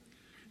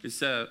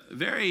 It's a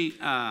very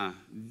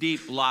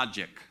deep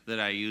logic that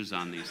I use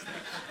on these things.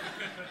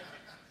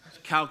 It's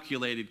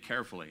calculated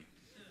carefully.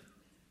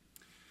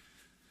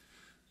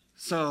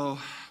 So,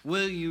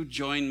 will you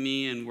join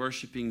me in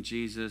worshiping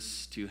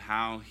Jesus to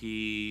how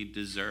he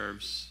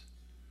deserves?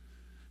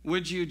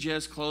 Would you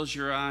just close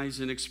your eyes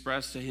and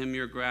express to him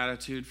your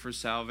gratitude for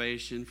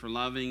salvation, for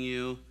loving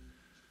you,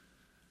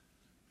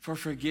 for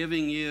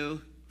forgiving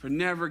you, for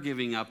never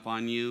giving up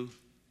on you?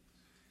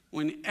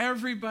 When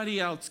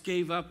everybody else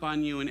gave up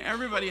on you and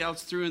everybody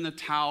else threw in the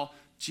towel,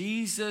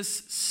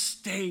 Jesus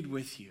stayed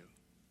with you.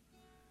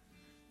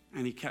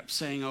 And he kept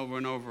saying over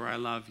and over, I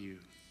love you.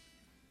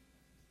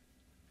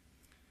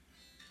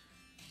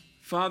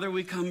 Father,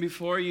 we come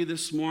before you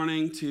this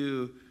morning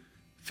to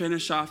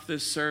finish off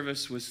this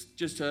service with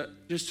just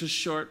a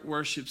short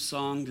worship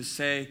song to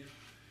say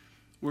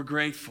we're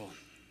grateful.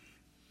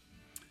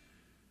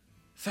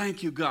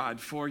 Thank you, God,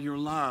 for your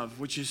love,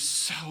 which is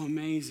so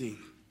amazing.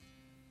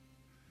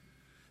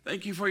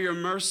 Thank you for your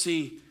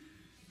mercy,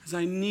 as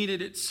I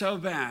needed it so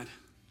bad.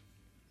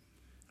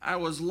 I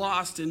was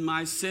lost in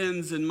my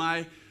sins and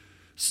my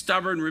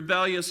stubborn,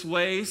 rebellious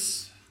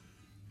ways.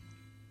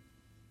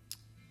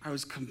 I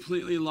was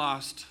completely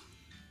lost.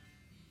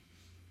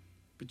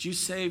 But you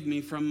saved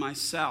me from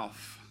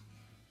myself.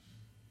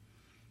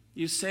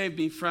 You saved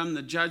me from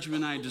the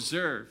judgment I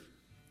deserve.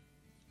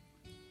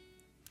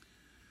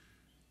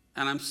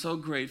 And I'm so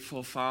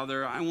grateful,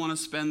 Father. I want to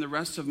spend the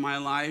rest of my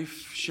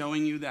life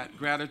showing you that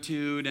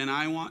gratitude, and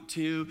I want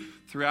to,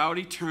 throughout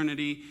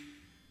eternity,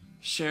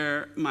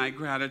 share my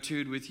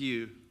gratitude with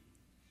you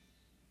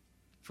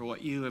for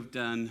what you have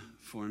done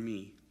for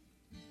me.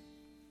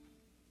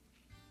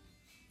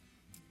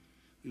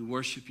 We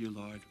worship you,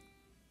 Lord.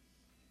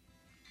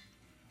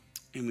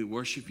 And we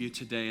worship you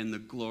today in the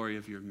glory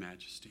of your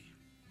majesty.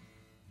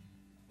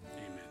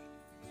 Amen.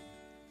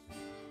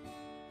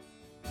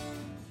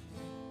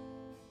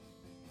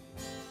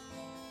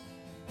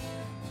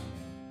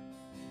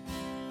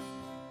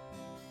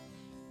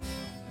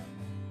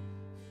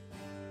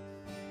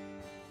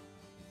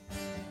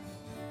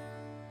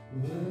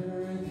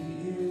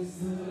 Worthy is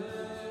the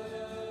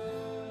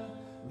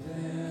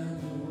Lamb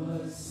who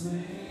was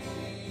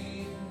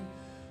slain.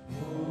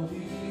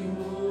 Holy,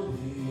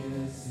 holy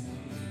is He.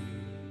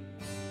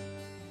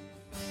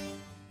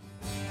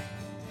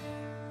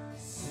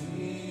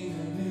 Sing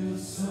a new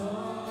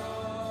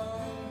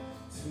song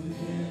to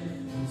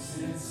Him who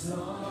sits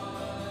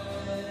on